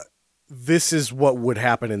this is what would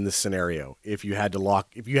happen in this scenario if you had to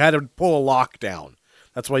pull a lockdown.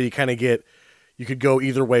 That's why you kind of you could go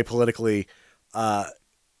either way politically.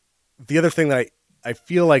 The other thing that I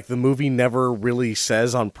feel like the movie never really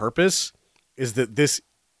says on purpose is that this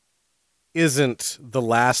isn't the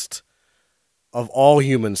last of all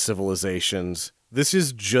human civilizations. This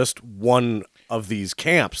is just one of these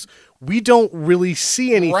camps. We don't really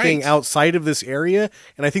see anything outside of this area,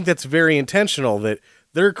 and I think that's very intentional that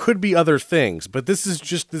there could be other things, but this is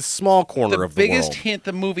just this small corner of the world. The biggest hint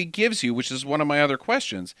the movie gives you, which is one of my other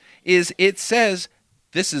questions, is it says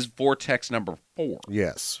this is Vortex number 4.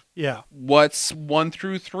 Yes. Yeah. What's 1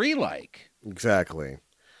 through 3 like? Exactly.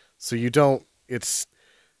 So it's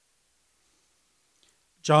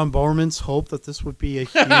John Borman's hope that this would be a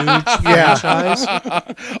huge franchise.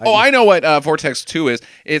 I know what Vortex 2 is.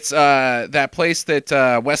 It's that place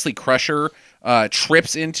that Wesley Crusher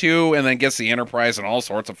trips into and then gets the Enterprise and all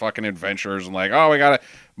sorts of fucking adventures and like, oh, we gotta,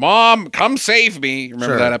 Mom, come save me.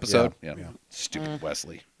 Remember that episode? Yeah. Stupid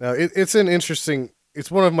Wesley. Now, it's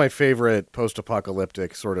one of my favorite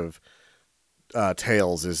post-apocalyptic sort of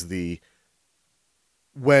tales is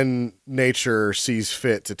when nature sees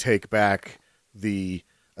fit to take back the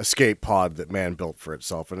escape pod that man built for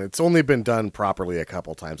itself. And it's only been done properly a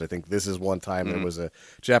couple times. I think this is one time. There was a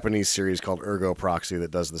Japanese series called Ergo Proxy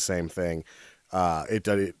that does the same thing. It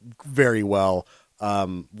did it very well.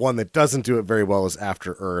 One that doesn't do it very well is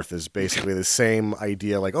After Earth, is basically the same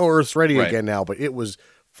idea, like, oh, Earth's ready again now, but it was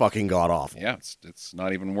fucking god awful. Yeah, it's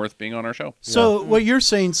not even worth being on our show. So what you're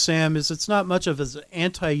saying, Sam, is it's not much of an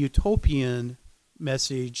anti-utopian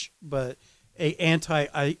message, but a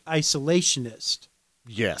anti-isolationist,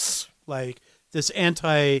 Yes. like this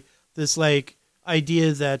like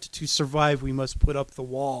idea that to survive we must put up the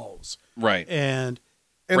walls Right. and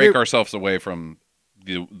Break it- ourselves away from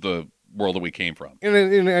the world that we came from.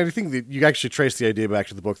 And I think that you actually trace the idea back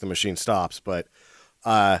to the book The Machine Stops, but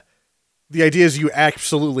the idea is you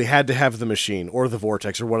absolutely had to have the machine or the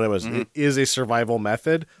vortex or whatever it was. It is a survival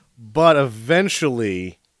method, but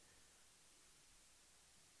eventually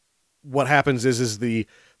what happens is the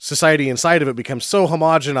society inside of it becomes so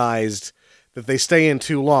homogenized that they stay in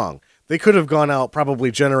too long. They could have gone out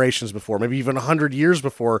probably generations before, maybe even 100 years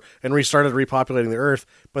before, and restarted repopulating the Earth,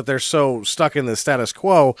 but they're so stuck in the status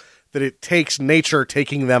quo that it takes nature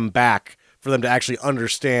taking them back for them to actually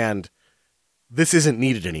understand this isn't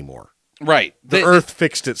needed anymore. Right. The Earth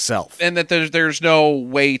fixed itself. And that there's no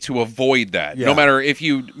way to avoid that. Yeah. No matter if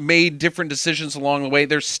you made different decisions along the way,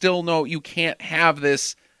 there's still you can't have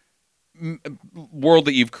this world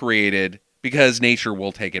that you've created because nature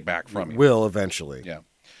will take it back from you. Will eventually. Yeah.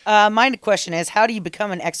 My question is, how do you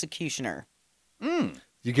become an executioner? You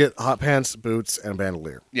get hot pants, boots, and a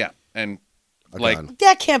bandolier. Yeah. And A like gun.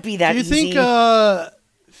 That can't be that do you easy. think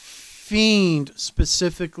Fiend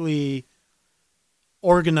specifically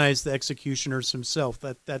organized the executioners himself?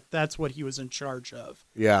 That's what he was in charge of.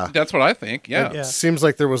 Yeah. that's what I think. Yeah. Yeah. Seems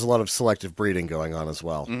like there was a lot of selective breeding going on as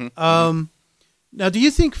well. Now, do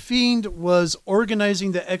you think Fiend was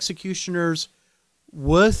organizing the executioners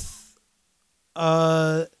with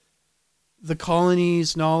the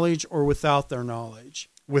colony's knowledge or without their knowledge?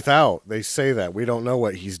 Without, they say that. We don't know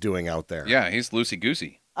what he's doing out there. Yeah, he's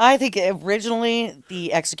loosey-goosey. I think originally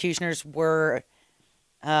the executioners were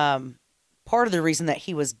part of the reason that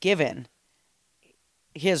he was given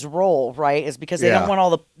his role, right, is because they Yeah. don't want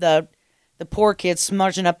all the poor kids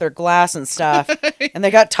smudging up their glass and stuff, and they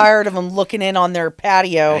got tired of them looking in on their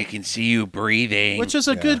patio. I can see you breathing. Which is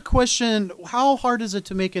a good question. How hard is it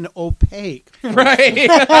to make an opaque? right.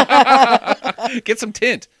 Get some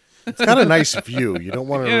tint. It's got a nice view. You don't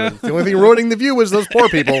want to. The only thing ruining the view is those poor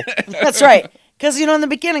people. That's right. Because, in the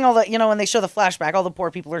beginning, when they show the flashback, all the poor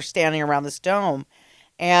people are standing around this dome.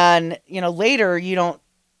 And, later, you don't,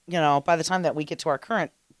 by the time that we get to our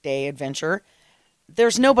current day adventure,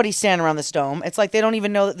 there's nobody standing around this dome. It's like they don't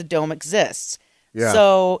even know that the dome exists. Yeah.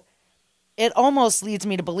 So it almost leads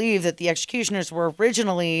me to believe that the executioners were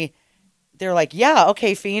originally, they're like, yeah,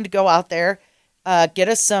 okay, Fiend, go out there, get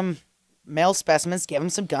us some male specimens, give them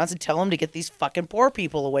some guns, and tell them to get these fucking poor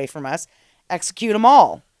people away from us. Execute them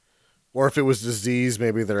all. Or if it was disease,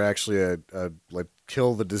 maybe they're actually like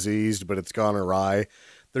kill the diseased, but it's gone awry.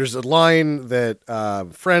 There's a line that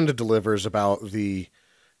Friend delivers about the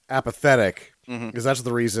apathetic, because that's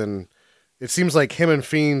the reason. It seems like him and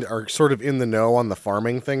Fiend are sort of in the know on the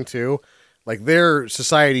farming thing too. Like their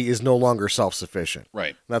society is no longer self-sufficient.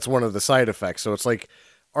 Right. That's one of the side effects. So it's like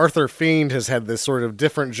Arthur Fiend has had this sort of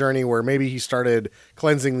different journey where maybe he started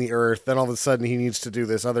cleansing the earth, then all of a sudden he needs to do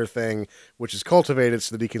this other thing, which is cultivated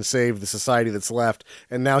so that he can save the society that's left.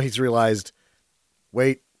 And now he's realized,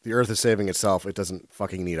 wait, the earth is saving itself. It doesn't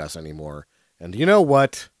fucking need us anymore. And you know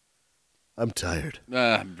what? I'm tired.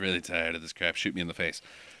 I'm really tired of this crap. Shoot me in the face.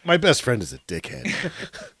 My best friend is a dickhead.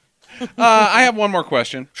 I have one more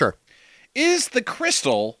question. Sure. Is the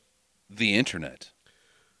crystal the internet?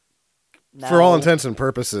 For all No. intents and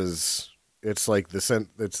purposes, it's like it's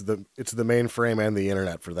the mainframe and the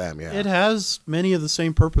internet for them. Yeah. It has many of the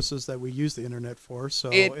same purposes that we use the internet for, so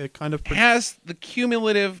it kind of has the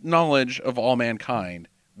cumulative knowledge of all mankind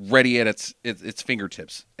ready at its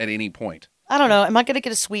fingertips at any point. I don't know. Am I going to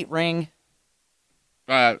get a sweet ring?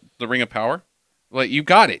 The Ring of Power? Well, you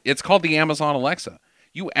got it. It's called the Amazon Alexa.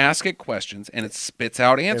 You ask it questions, and it spits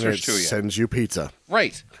out and answers it to you. sends you pizza.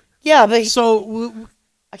 Right. Yeah, but So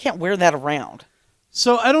I can't wear that around.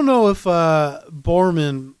 So I don't know if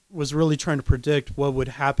Borman was really trying to predict what would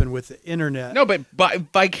happen with the internet. No, but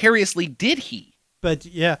vicariously did he? But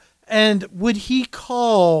yeah, and would he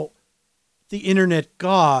call the internet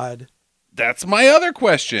God That's my other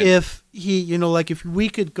question. if he, like if we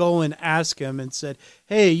could go and ask him and said,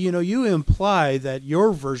 hey, you imply that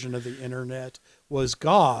your version of the internet was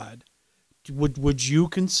God. Would you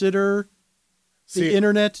consider the See,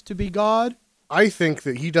 internet to be God? I think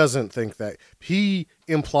that he doesn't think that. He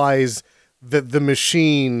implies that the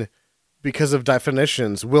machine, because of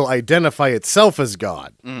definitions, will identify itself as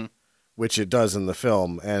God, which it does in the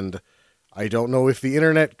film. And I don't know if the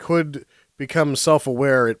internet could become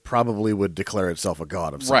self-aware. It probably would declare itself a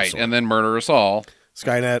god of some right, sort. and then murder us all.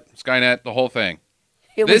 Skynet, the whole thing.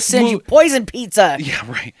 It would This send you mov- poison pizza. Yeah,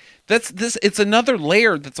 right. It's another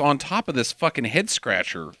layer that's on top of this fucking head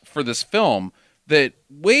scratcher for this film that,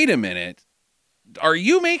 wait a minute, are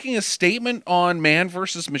you making a statement on man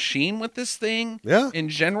versus machine with this thing? Yeah. In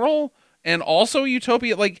general? And also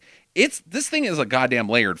Utopia? Like, this thing is a goddamn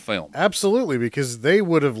layered film. Absolutely, because they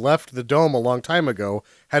would have left the dome a long time ago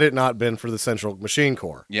had it not been for the Central Machine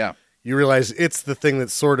Core. Yeah. You realize it's the thing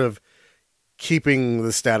that's sort of keeping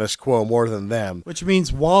the status quo more than them. Which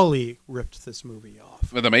means Wall-E ripped this movie off.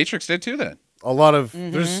 But The Matrix did too then. A lot of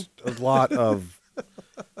there's a lot of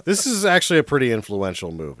this is actually a pretty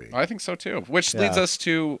influential movie. I think so too. Which leads us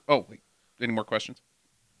to wait, any more questions?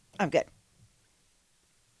 I'm good.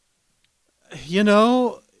 You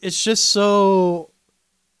know, it's just so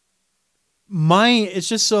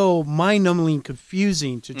mind-numbing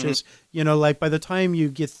confusing to just, you know, like by the time you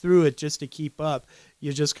get through it just to keep up,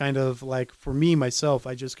 you just kind of like, for me, myself,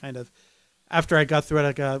 I just kind of, after I got through it,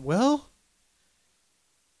 I got, well,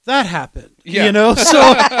 that happened. Yeah. You know, so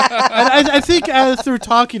I think through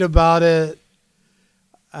talking about it,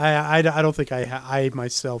 I don't think I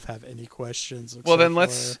myself have any questions. Well, then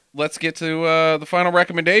let's get to the final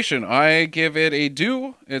recommendation. I give it a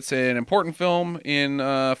do. It's an important film in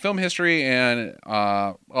film history and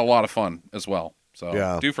a lot of fun as well.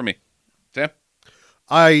 So do for me. Sam?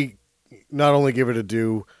 I not only give it a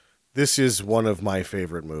do, this is one of my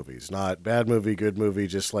favorite movies. Not bad movie, good movie,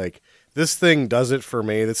 just like this thing does it for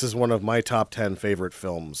me. This is one of my top 10 favorite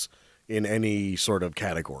films in any sort of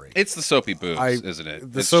category. It's the soapy boobs, isn't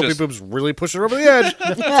it? The soapy boobs really push it over the edge.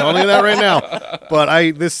 I'm telling you that right now.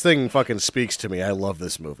 But this thing fucking speaks to me. I love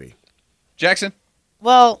this movie. Jackson?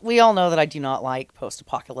 Well, we all know that I do not like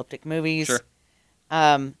post-apocalyptic movies. Sure.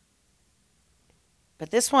 But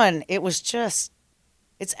this one, it's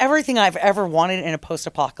everything I've ever wanted in a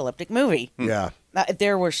post-apocalyptic movie. Yeah.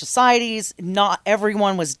 There were societies. Not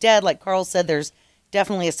everyone was dead. Like Carl said, there's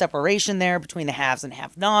definitely a separation there between the haves and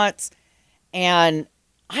have-nots. And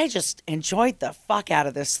I just enjoyed the fuck out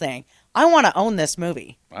of this thing. I want to own this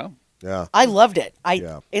movie. Wow. Yeah. I loved it.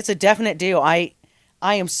 It's a definite do. I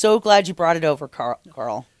am so glad you brought it over,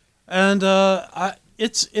 Carl. And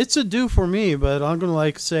it's a do for me, but I'm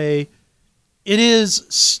gonna say it is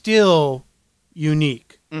still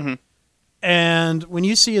unique. Mm-hmm. And when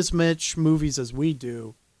you see as much movies as we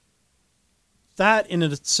do, that in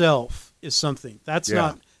itself is something. That's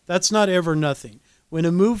not ever nothing. When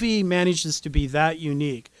a movie manages to be that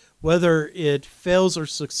unique, whether it fails or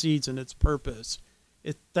succeeds in its purpose,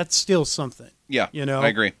 that's still something. Yeah, you know, I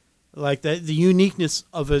agree. Like the uniqueness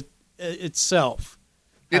of it itself.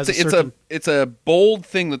 It's a bold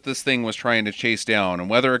thing that this thing was trying to chase down, and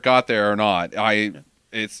whether it got there or not, hey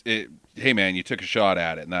man, you took a shot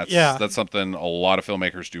at it, and that's something a lot of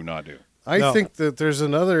filmmakers do not do. I think that there's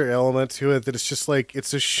another element to it that it's just like,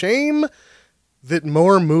 it's a shame that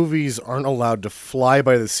more movies aren't allowed to fly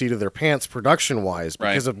by the seat of their pants production-wise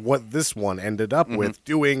because of what this one ended up with,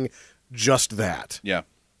 doing just that. Yeah.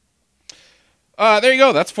 There you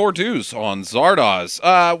go. That's 4 do's on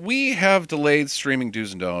Zardoz. We have delayed streaming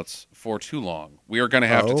do's and don'ts for too long. We are going to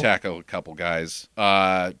have to tackle a couple, guys.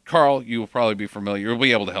 Carl, you will probably be familiar. You'll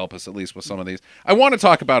be able to help us at least with some of these. I want to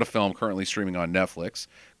talk about a film currently streaming on Netflix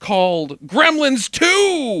called Gremlins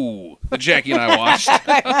 2 that Jackie and I watched.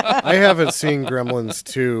 I haven't seen Gremlins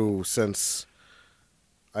 2 since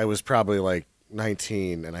I was probably like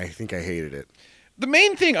 19, and I think I hated it. The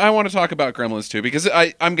main thing I want to talk about Gremlins 2, because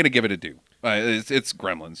I'm going to give it a do. It's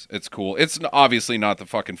Gremlins. It's cool. It's obviously not the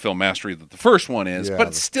fucking film mastery that the first one is,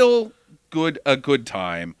 but still a good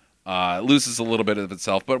time. It loses a little bit of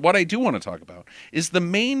itself. But what I do want to talk about is the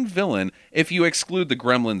main villain, if you exclude the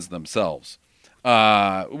Gremlins themselves,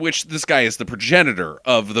 which this guy is the progenitor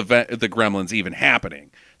of the Gremlins even happening.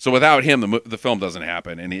 So without him, the film doesn't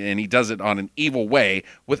happen, and he does it on an evil way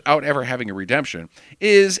without ever having a redemption,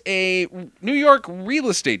 is a New York real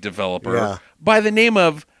estate developer by the name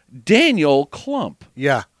of Daniel Klump.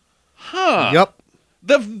 Yeah. Huh. Yep.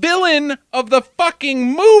 The villain of the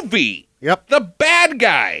fucking movie. Yep. The bad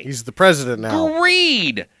guy. He's the president now.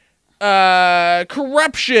 Greed.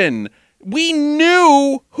 Corruption. We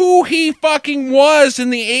knew who he fucking was in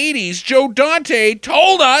the 80s. Joe Dante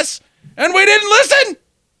told us, and we didn't listen.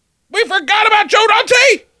 We forgot about Joe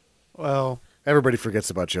Dante. Well, everybody forgets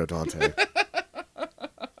about Joe Dante.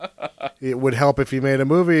 It would help if you made a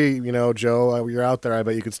movie, you know, Joe, you're out there. I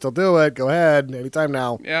bet you could still do it. Go ahead. Anytime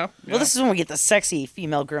now. Yeah. Well, this is when we get the sexy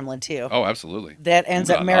female gremlin, too. Oh, absolutely. That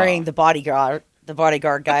ends up marrying the bodyguard guy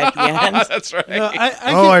at the end. That's right. You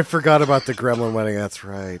know, I forgot about the gremlin wedding. That's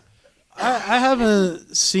right. I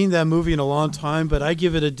haven't seen that movie in a long time, but I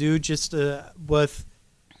give it a do just with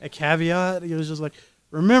a caveat. It was just like,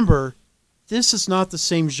 remember, this is not the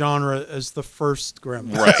same genre as the first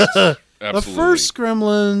Gremlins. Right. The first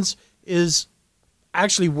Gremlins is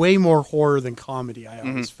actually way more horror than comedy, I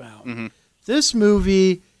always found. This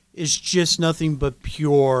movie is just nothing but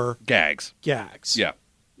pure Gags. gags.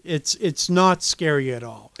 It's not scary at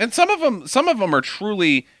all. And some of them are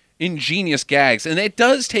truly ingenious gags, and it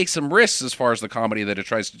does take some risks as far as the comedy that it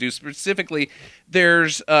tries to do. Specifically,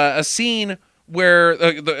 there's a scene where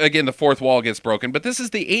again the fourth wall gets broken, but this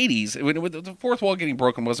is the 80s. The fourth wall getting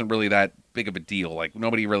broken wasn't really that big of a deal. Like,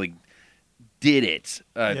 nobody really did it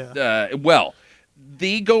well.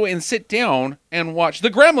 They go and sit down and watch,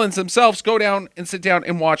 the Gremlins themselves go down and sit down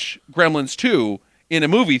and watch Gremlins 2 in a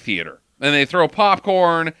movie theater. And they throw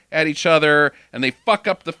popcorn at each other, and they fuck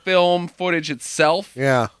up the film footage itself.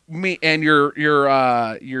 Yeah. And you're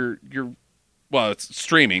well, it's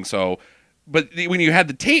streaming, so. But when you had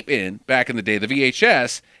the tape in back in the day, the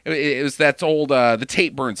VHS, it was that old. The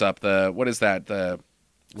tape burns up. What is that? The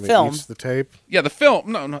Film. Eats the tape. Yeah, the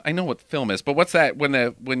film. No, I know what the film is, but what's that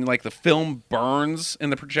when like the film burns in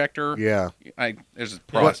the projector? Yeah. There's a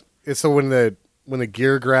process. It's so when the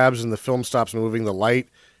gear grabs and the film stops moving, the light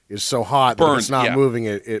is so hot that if Burns, it's not yeah. moving,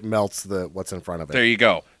 it melts what's in front of it. There you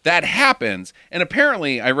go. That happens, and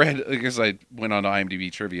apparently I read, because I went on to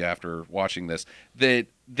IMDb trivia after watching this, that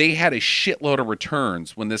they had a shitload of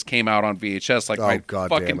returns when this came out on VHS. Like, my God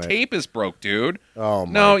fucking damn it. tape is broke, dude. Oh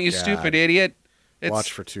my no, you God. stupid idiot. It's,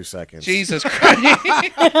 Watch for 2 seconds. Jesus Christ.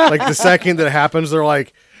 Like, the second that happens, they're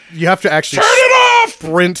like, you have to actually Turn it off!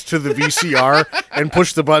 sprint to the VCR and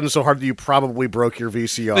push the button so hard that you probably broke your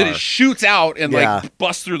VCR. That it shoots out and Yeah. like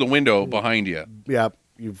busts through the window behind you. Yeah,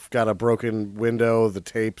 you've got a broken window, the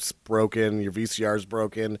tape's broken, your VCR's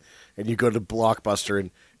broken, and you go to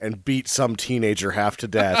Blockbuster and beat some teenager half to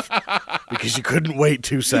death because you couldn't wait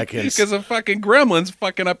 2 seconds. Because of fucking gremlins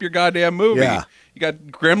fucking up your goddamn movie. Yeah. You got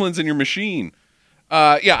gremlins in your machine.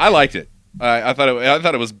 Yeah, I liked it. I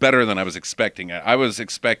thought it was better than I was expecting. I was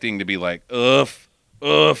expecting to be like, over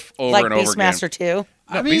Like and over Beastmaster again. 2.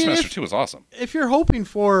 No, I mean, Beastmaster 2 was awesome. If you're hoping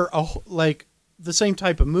for the same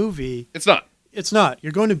type of movie, It's not. it's not.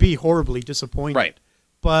 You're going to be horribly disappointed. Right.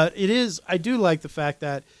 But it is. I do like the fact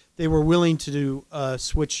that they were willing to do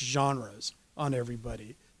switch genres on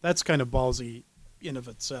everybody. That's kind of ballsy in of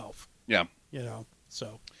itself. Yeah.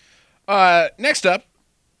 So Next up,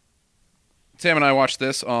 Sam and I watched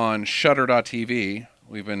this on Shudder.tv.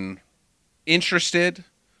 We've been interested.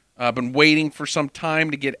 Been waiting for some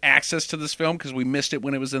time to get access to this film because we missed it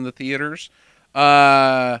when it was in the theaters.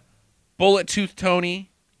 Bullet Tooth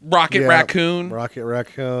Tony, Rocket Raccoon. Rocket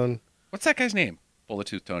Raccoon. What's that guy's name? Bullet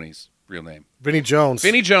Tooth Tony's real name. Vinnie Jones.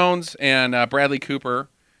 Vinnie Jones and Bradley Cooper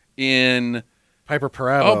in... Piper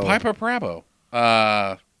Parabo. Oh, Piper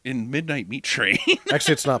Parabo. In Midnight Meat Train.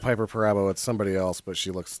 Actually, it's not Piper Parabo. It's somebody else, but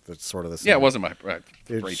she looks sort of the same. Yeah, it wasn't my... great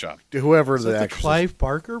It's job. Whoever is the that the actress Clive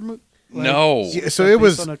Barker? No. Yeah, is so that it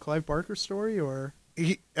was based on a Clive Barker story, or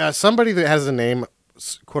somebody that has a name,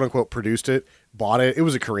 quote unquote, produced it, bought it. It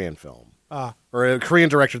was a Korean film, or a Korean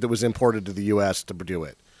director that was imported to the U.S. to do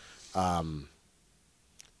it.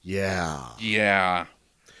 Yeah.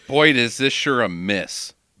 Boy, is this sure a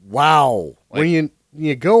miss. Wow. When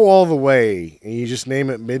you go all the way and you just name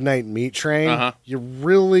it Midnight Meat Train, you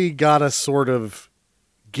really gotta sort of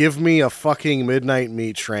give me a fucking Midnight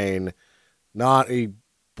Meat Train, not a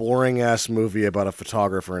boring ass movie about a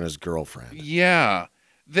photographer and his girlfriend. Yeah.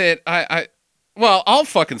 That well, I'll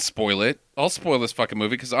fucking spoil it. I'll spoil this fucking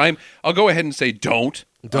movie because I'll go ahead and say don't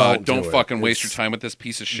do fucking it. waste your time with this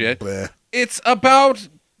piece of shit. Bleh. It's about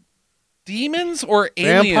demons or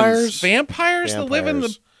aliens? Vampires? That live in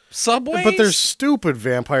the subways? But they're stupid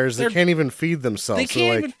vampires that They're- can't even feed themselves. They So can't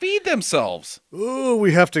like, even feed themselves. oh,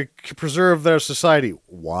 we have to preserve their society.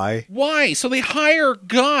 Why? Why? So they hire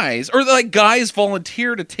guys, or like guys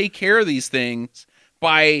volunteer to take care of these things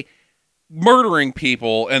by murdering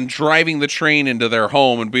people and driving the train into their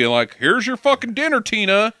home and being like, here's your fucking dinner,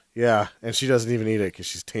 Tina. Yeah, and she doesn't even eat it because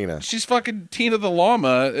she's Tina. She's fucking Tina the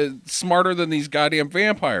llama, smarter than these goddamn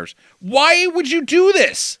vampires. Why would you do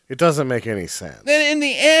this? It doesn't make any sense. Then in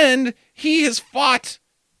the end, he has fought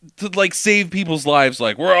to like save people's lives.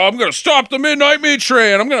 Like, well, I'm gonna stop the Midnight Meat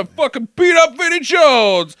Train. I'm gonna fucking beat up Vinnie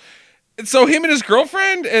Jones. And so him and his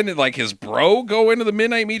girlfriend and like his bro go into the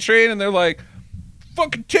Midnight Meat Train, and they're like,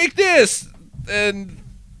 "Fucking take this!" And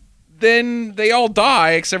then they all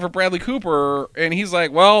die except for Bradley Cooper, and he's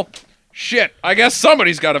like, "Well, shit. I guess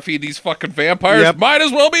somebody's got to feed these fucking vampires. Yep. Might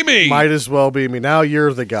as well be me." Might as well be me. Now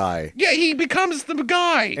you're the guy. Yeah, he becomes the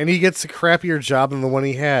guy. And he gets a crappier job than the one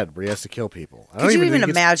he had, where he has to kill people. I don't Could you think even he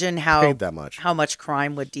gets imagine paid that much. how much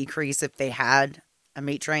crime would decrease if they had a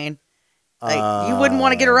meat train Like, you wouldn't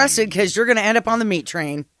want to get arrested because you're going to end up on the meat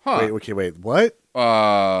train. Huh. Wait. What?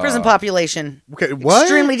 Prison population. Okay, what?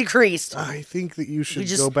 Extremely decreased. I think that you should You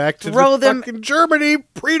just go back to throw them- fucking Germany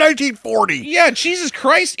pre-1940. Yeah, Jesus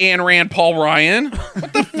Christ, Ayn Rand, Paul Ryan.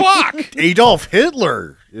 What the fuck? Adolf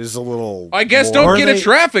Hitler is a little. I guess more- don't get a they-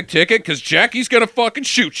 traffic ticket because Jackie's going to fucking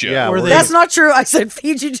shoot you. Yeah, Were we're- they- That's not true. I said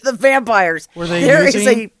feed you to the vampires. Were they There is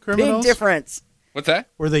using a criminals? big difference. What's that?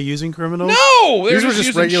 Were they using criminals? No! They're These were just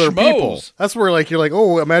using regular schmoes. people. That's where, like, you're like,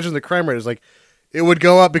 oh, imagine the crime rate is like, it would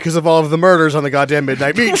go up because of all of the murders on the goddamn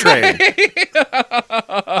midnight meat train.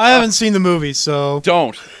 I haven't seen the movie, so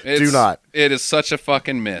Don't. It's, Do not. It is such a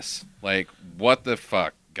fucking miss. Like, what the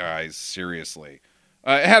fuck, guys? Seriously.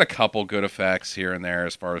 It had a couple good effects here and there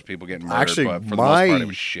as far as people getting murdered, Actually, but for the most part, it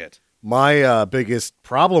was shit. My biggest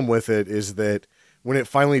problem with it is that when it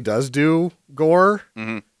finally does do gore,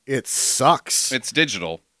 it sucks. It's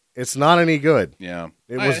digital. It's not any good. Yeah.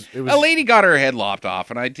 It was- A lady got her head lopped off,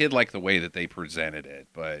 and I did like the way that they presented it,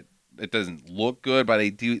 but it doesn't look good, but I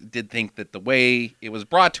did think that the way it was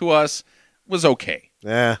brought to us was okay.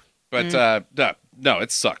 Yeah. But no,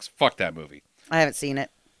 it sucks. Fuck that movie. I haven't seen it.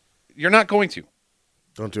 You're not going to.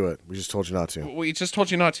 Don't do it. We just told you not to. We just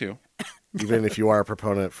told you not to. Even if you are a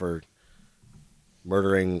proponent for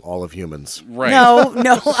murdering all of humans. Right. No,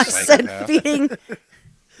 I said Psychopath. feeding.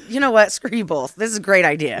 You know what? Screw you both. This is a great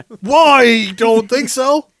idea. Why? Don't think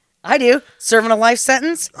so? I do. Serving a life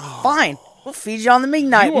sentence? Fine. We'll feed you on the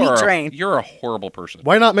midnight meat train. You're a horrible person.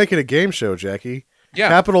 Why not make it a game show, Jackie? Yeah.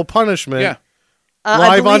 Capital punishment. Yeah. I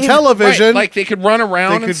Live on believe- television. Right, like they could run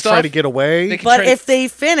around they and could stuff. try to get away. They could But try if they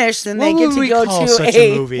finish, then they what get would to we go call to such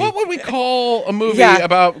a movie? What would we call a movie Yeah.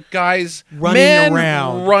 about guys Running men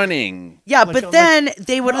around. running? Yeah, Like but a- then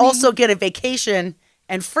they would also get a vacation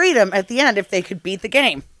and freedom at the end if they could beat the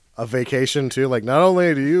game. A vacation, too. Like, not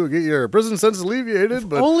only do you get your prison sentence alleviated,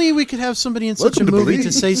 but Only we could have somebody in such a Welcome to movie to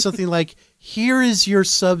Belize. say something like, "Here is your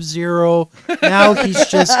Sub-Zero. Now he's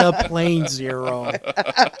just a plain Zero."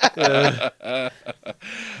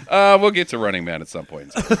 We'll get to Running Man at some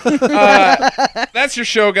point. That's your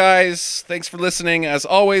show, guys. Thanks for listening. As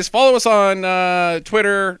always, follow us on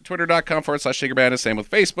Twitter, twitter.com/StinkerMadness. Same with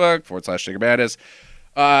Facebook, /StinkerMadness.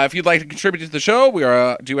 If you'd like to contribute to the show, we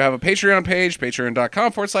do have a Patreon page,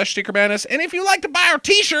 patreon.com/StinkerMadness. And if you'd like to buy our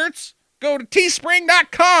t-shirts, go to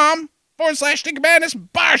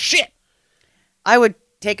teespring.com/StinkerMadness. Buy our shit. I would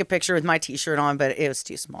take a picture with my t-shirt on, but it was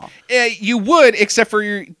too small. You would, except for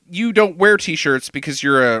you don't wear t-shirts because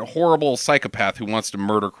you're a horrible psychopath who wants to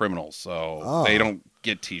murder criminals. So they don't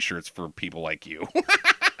get t-shirts for people like you.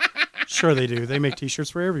 Sure they do. They make T-shirts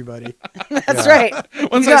for everybody. That's right.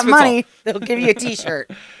 One You size got fits money, they'll give you a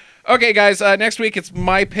t-shirt. Okay, guys. Next week it's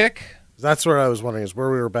my pick. that's what I was wondering, is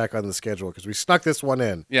where we were back on the schedule, because we snuck this one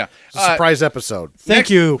in. Yeah. It's a surprise episode. Thank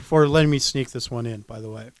you for letting me sneak this one in, by the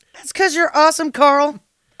way. That's because you're awesome, Carl.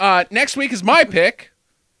 Next week is my pick.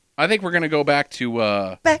 I think we're gonna go back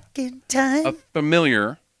to Back in time. a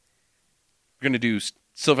familiar. We're gonna do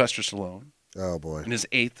Sylvester Stallone Oh, boy. in his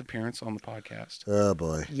 8th appearance on the podcast. Oh,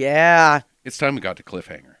 boy. Yeah. It's time we got to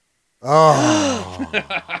cliffhanger. Oh.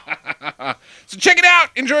 So check it out.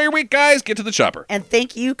 Enjoy your week, guys. Get to the chopper. And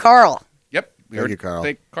thank you, Carl. Yep. Thank you, Carl.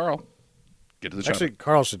 Thank Carl. Get to the chopper. Actually,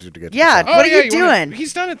 Carl should do to get to Yeah. the chopper. What are you you wanna- doing?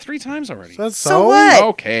 He's done it 3 times already. That's So what?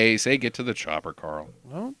 Okay, say get to the chopper, Carl.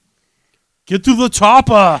 Get to the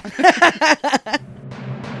chopper.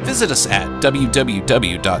 Visit us at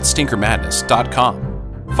www.stinkermadness.com.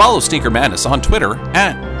 Follow Stinker Madness on Twitter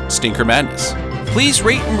 @StinkerMadness. Please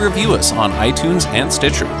rate and review us on iTunes and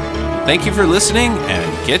Stitcher. Thank you for listening,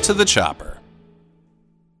 and get to the chopper.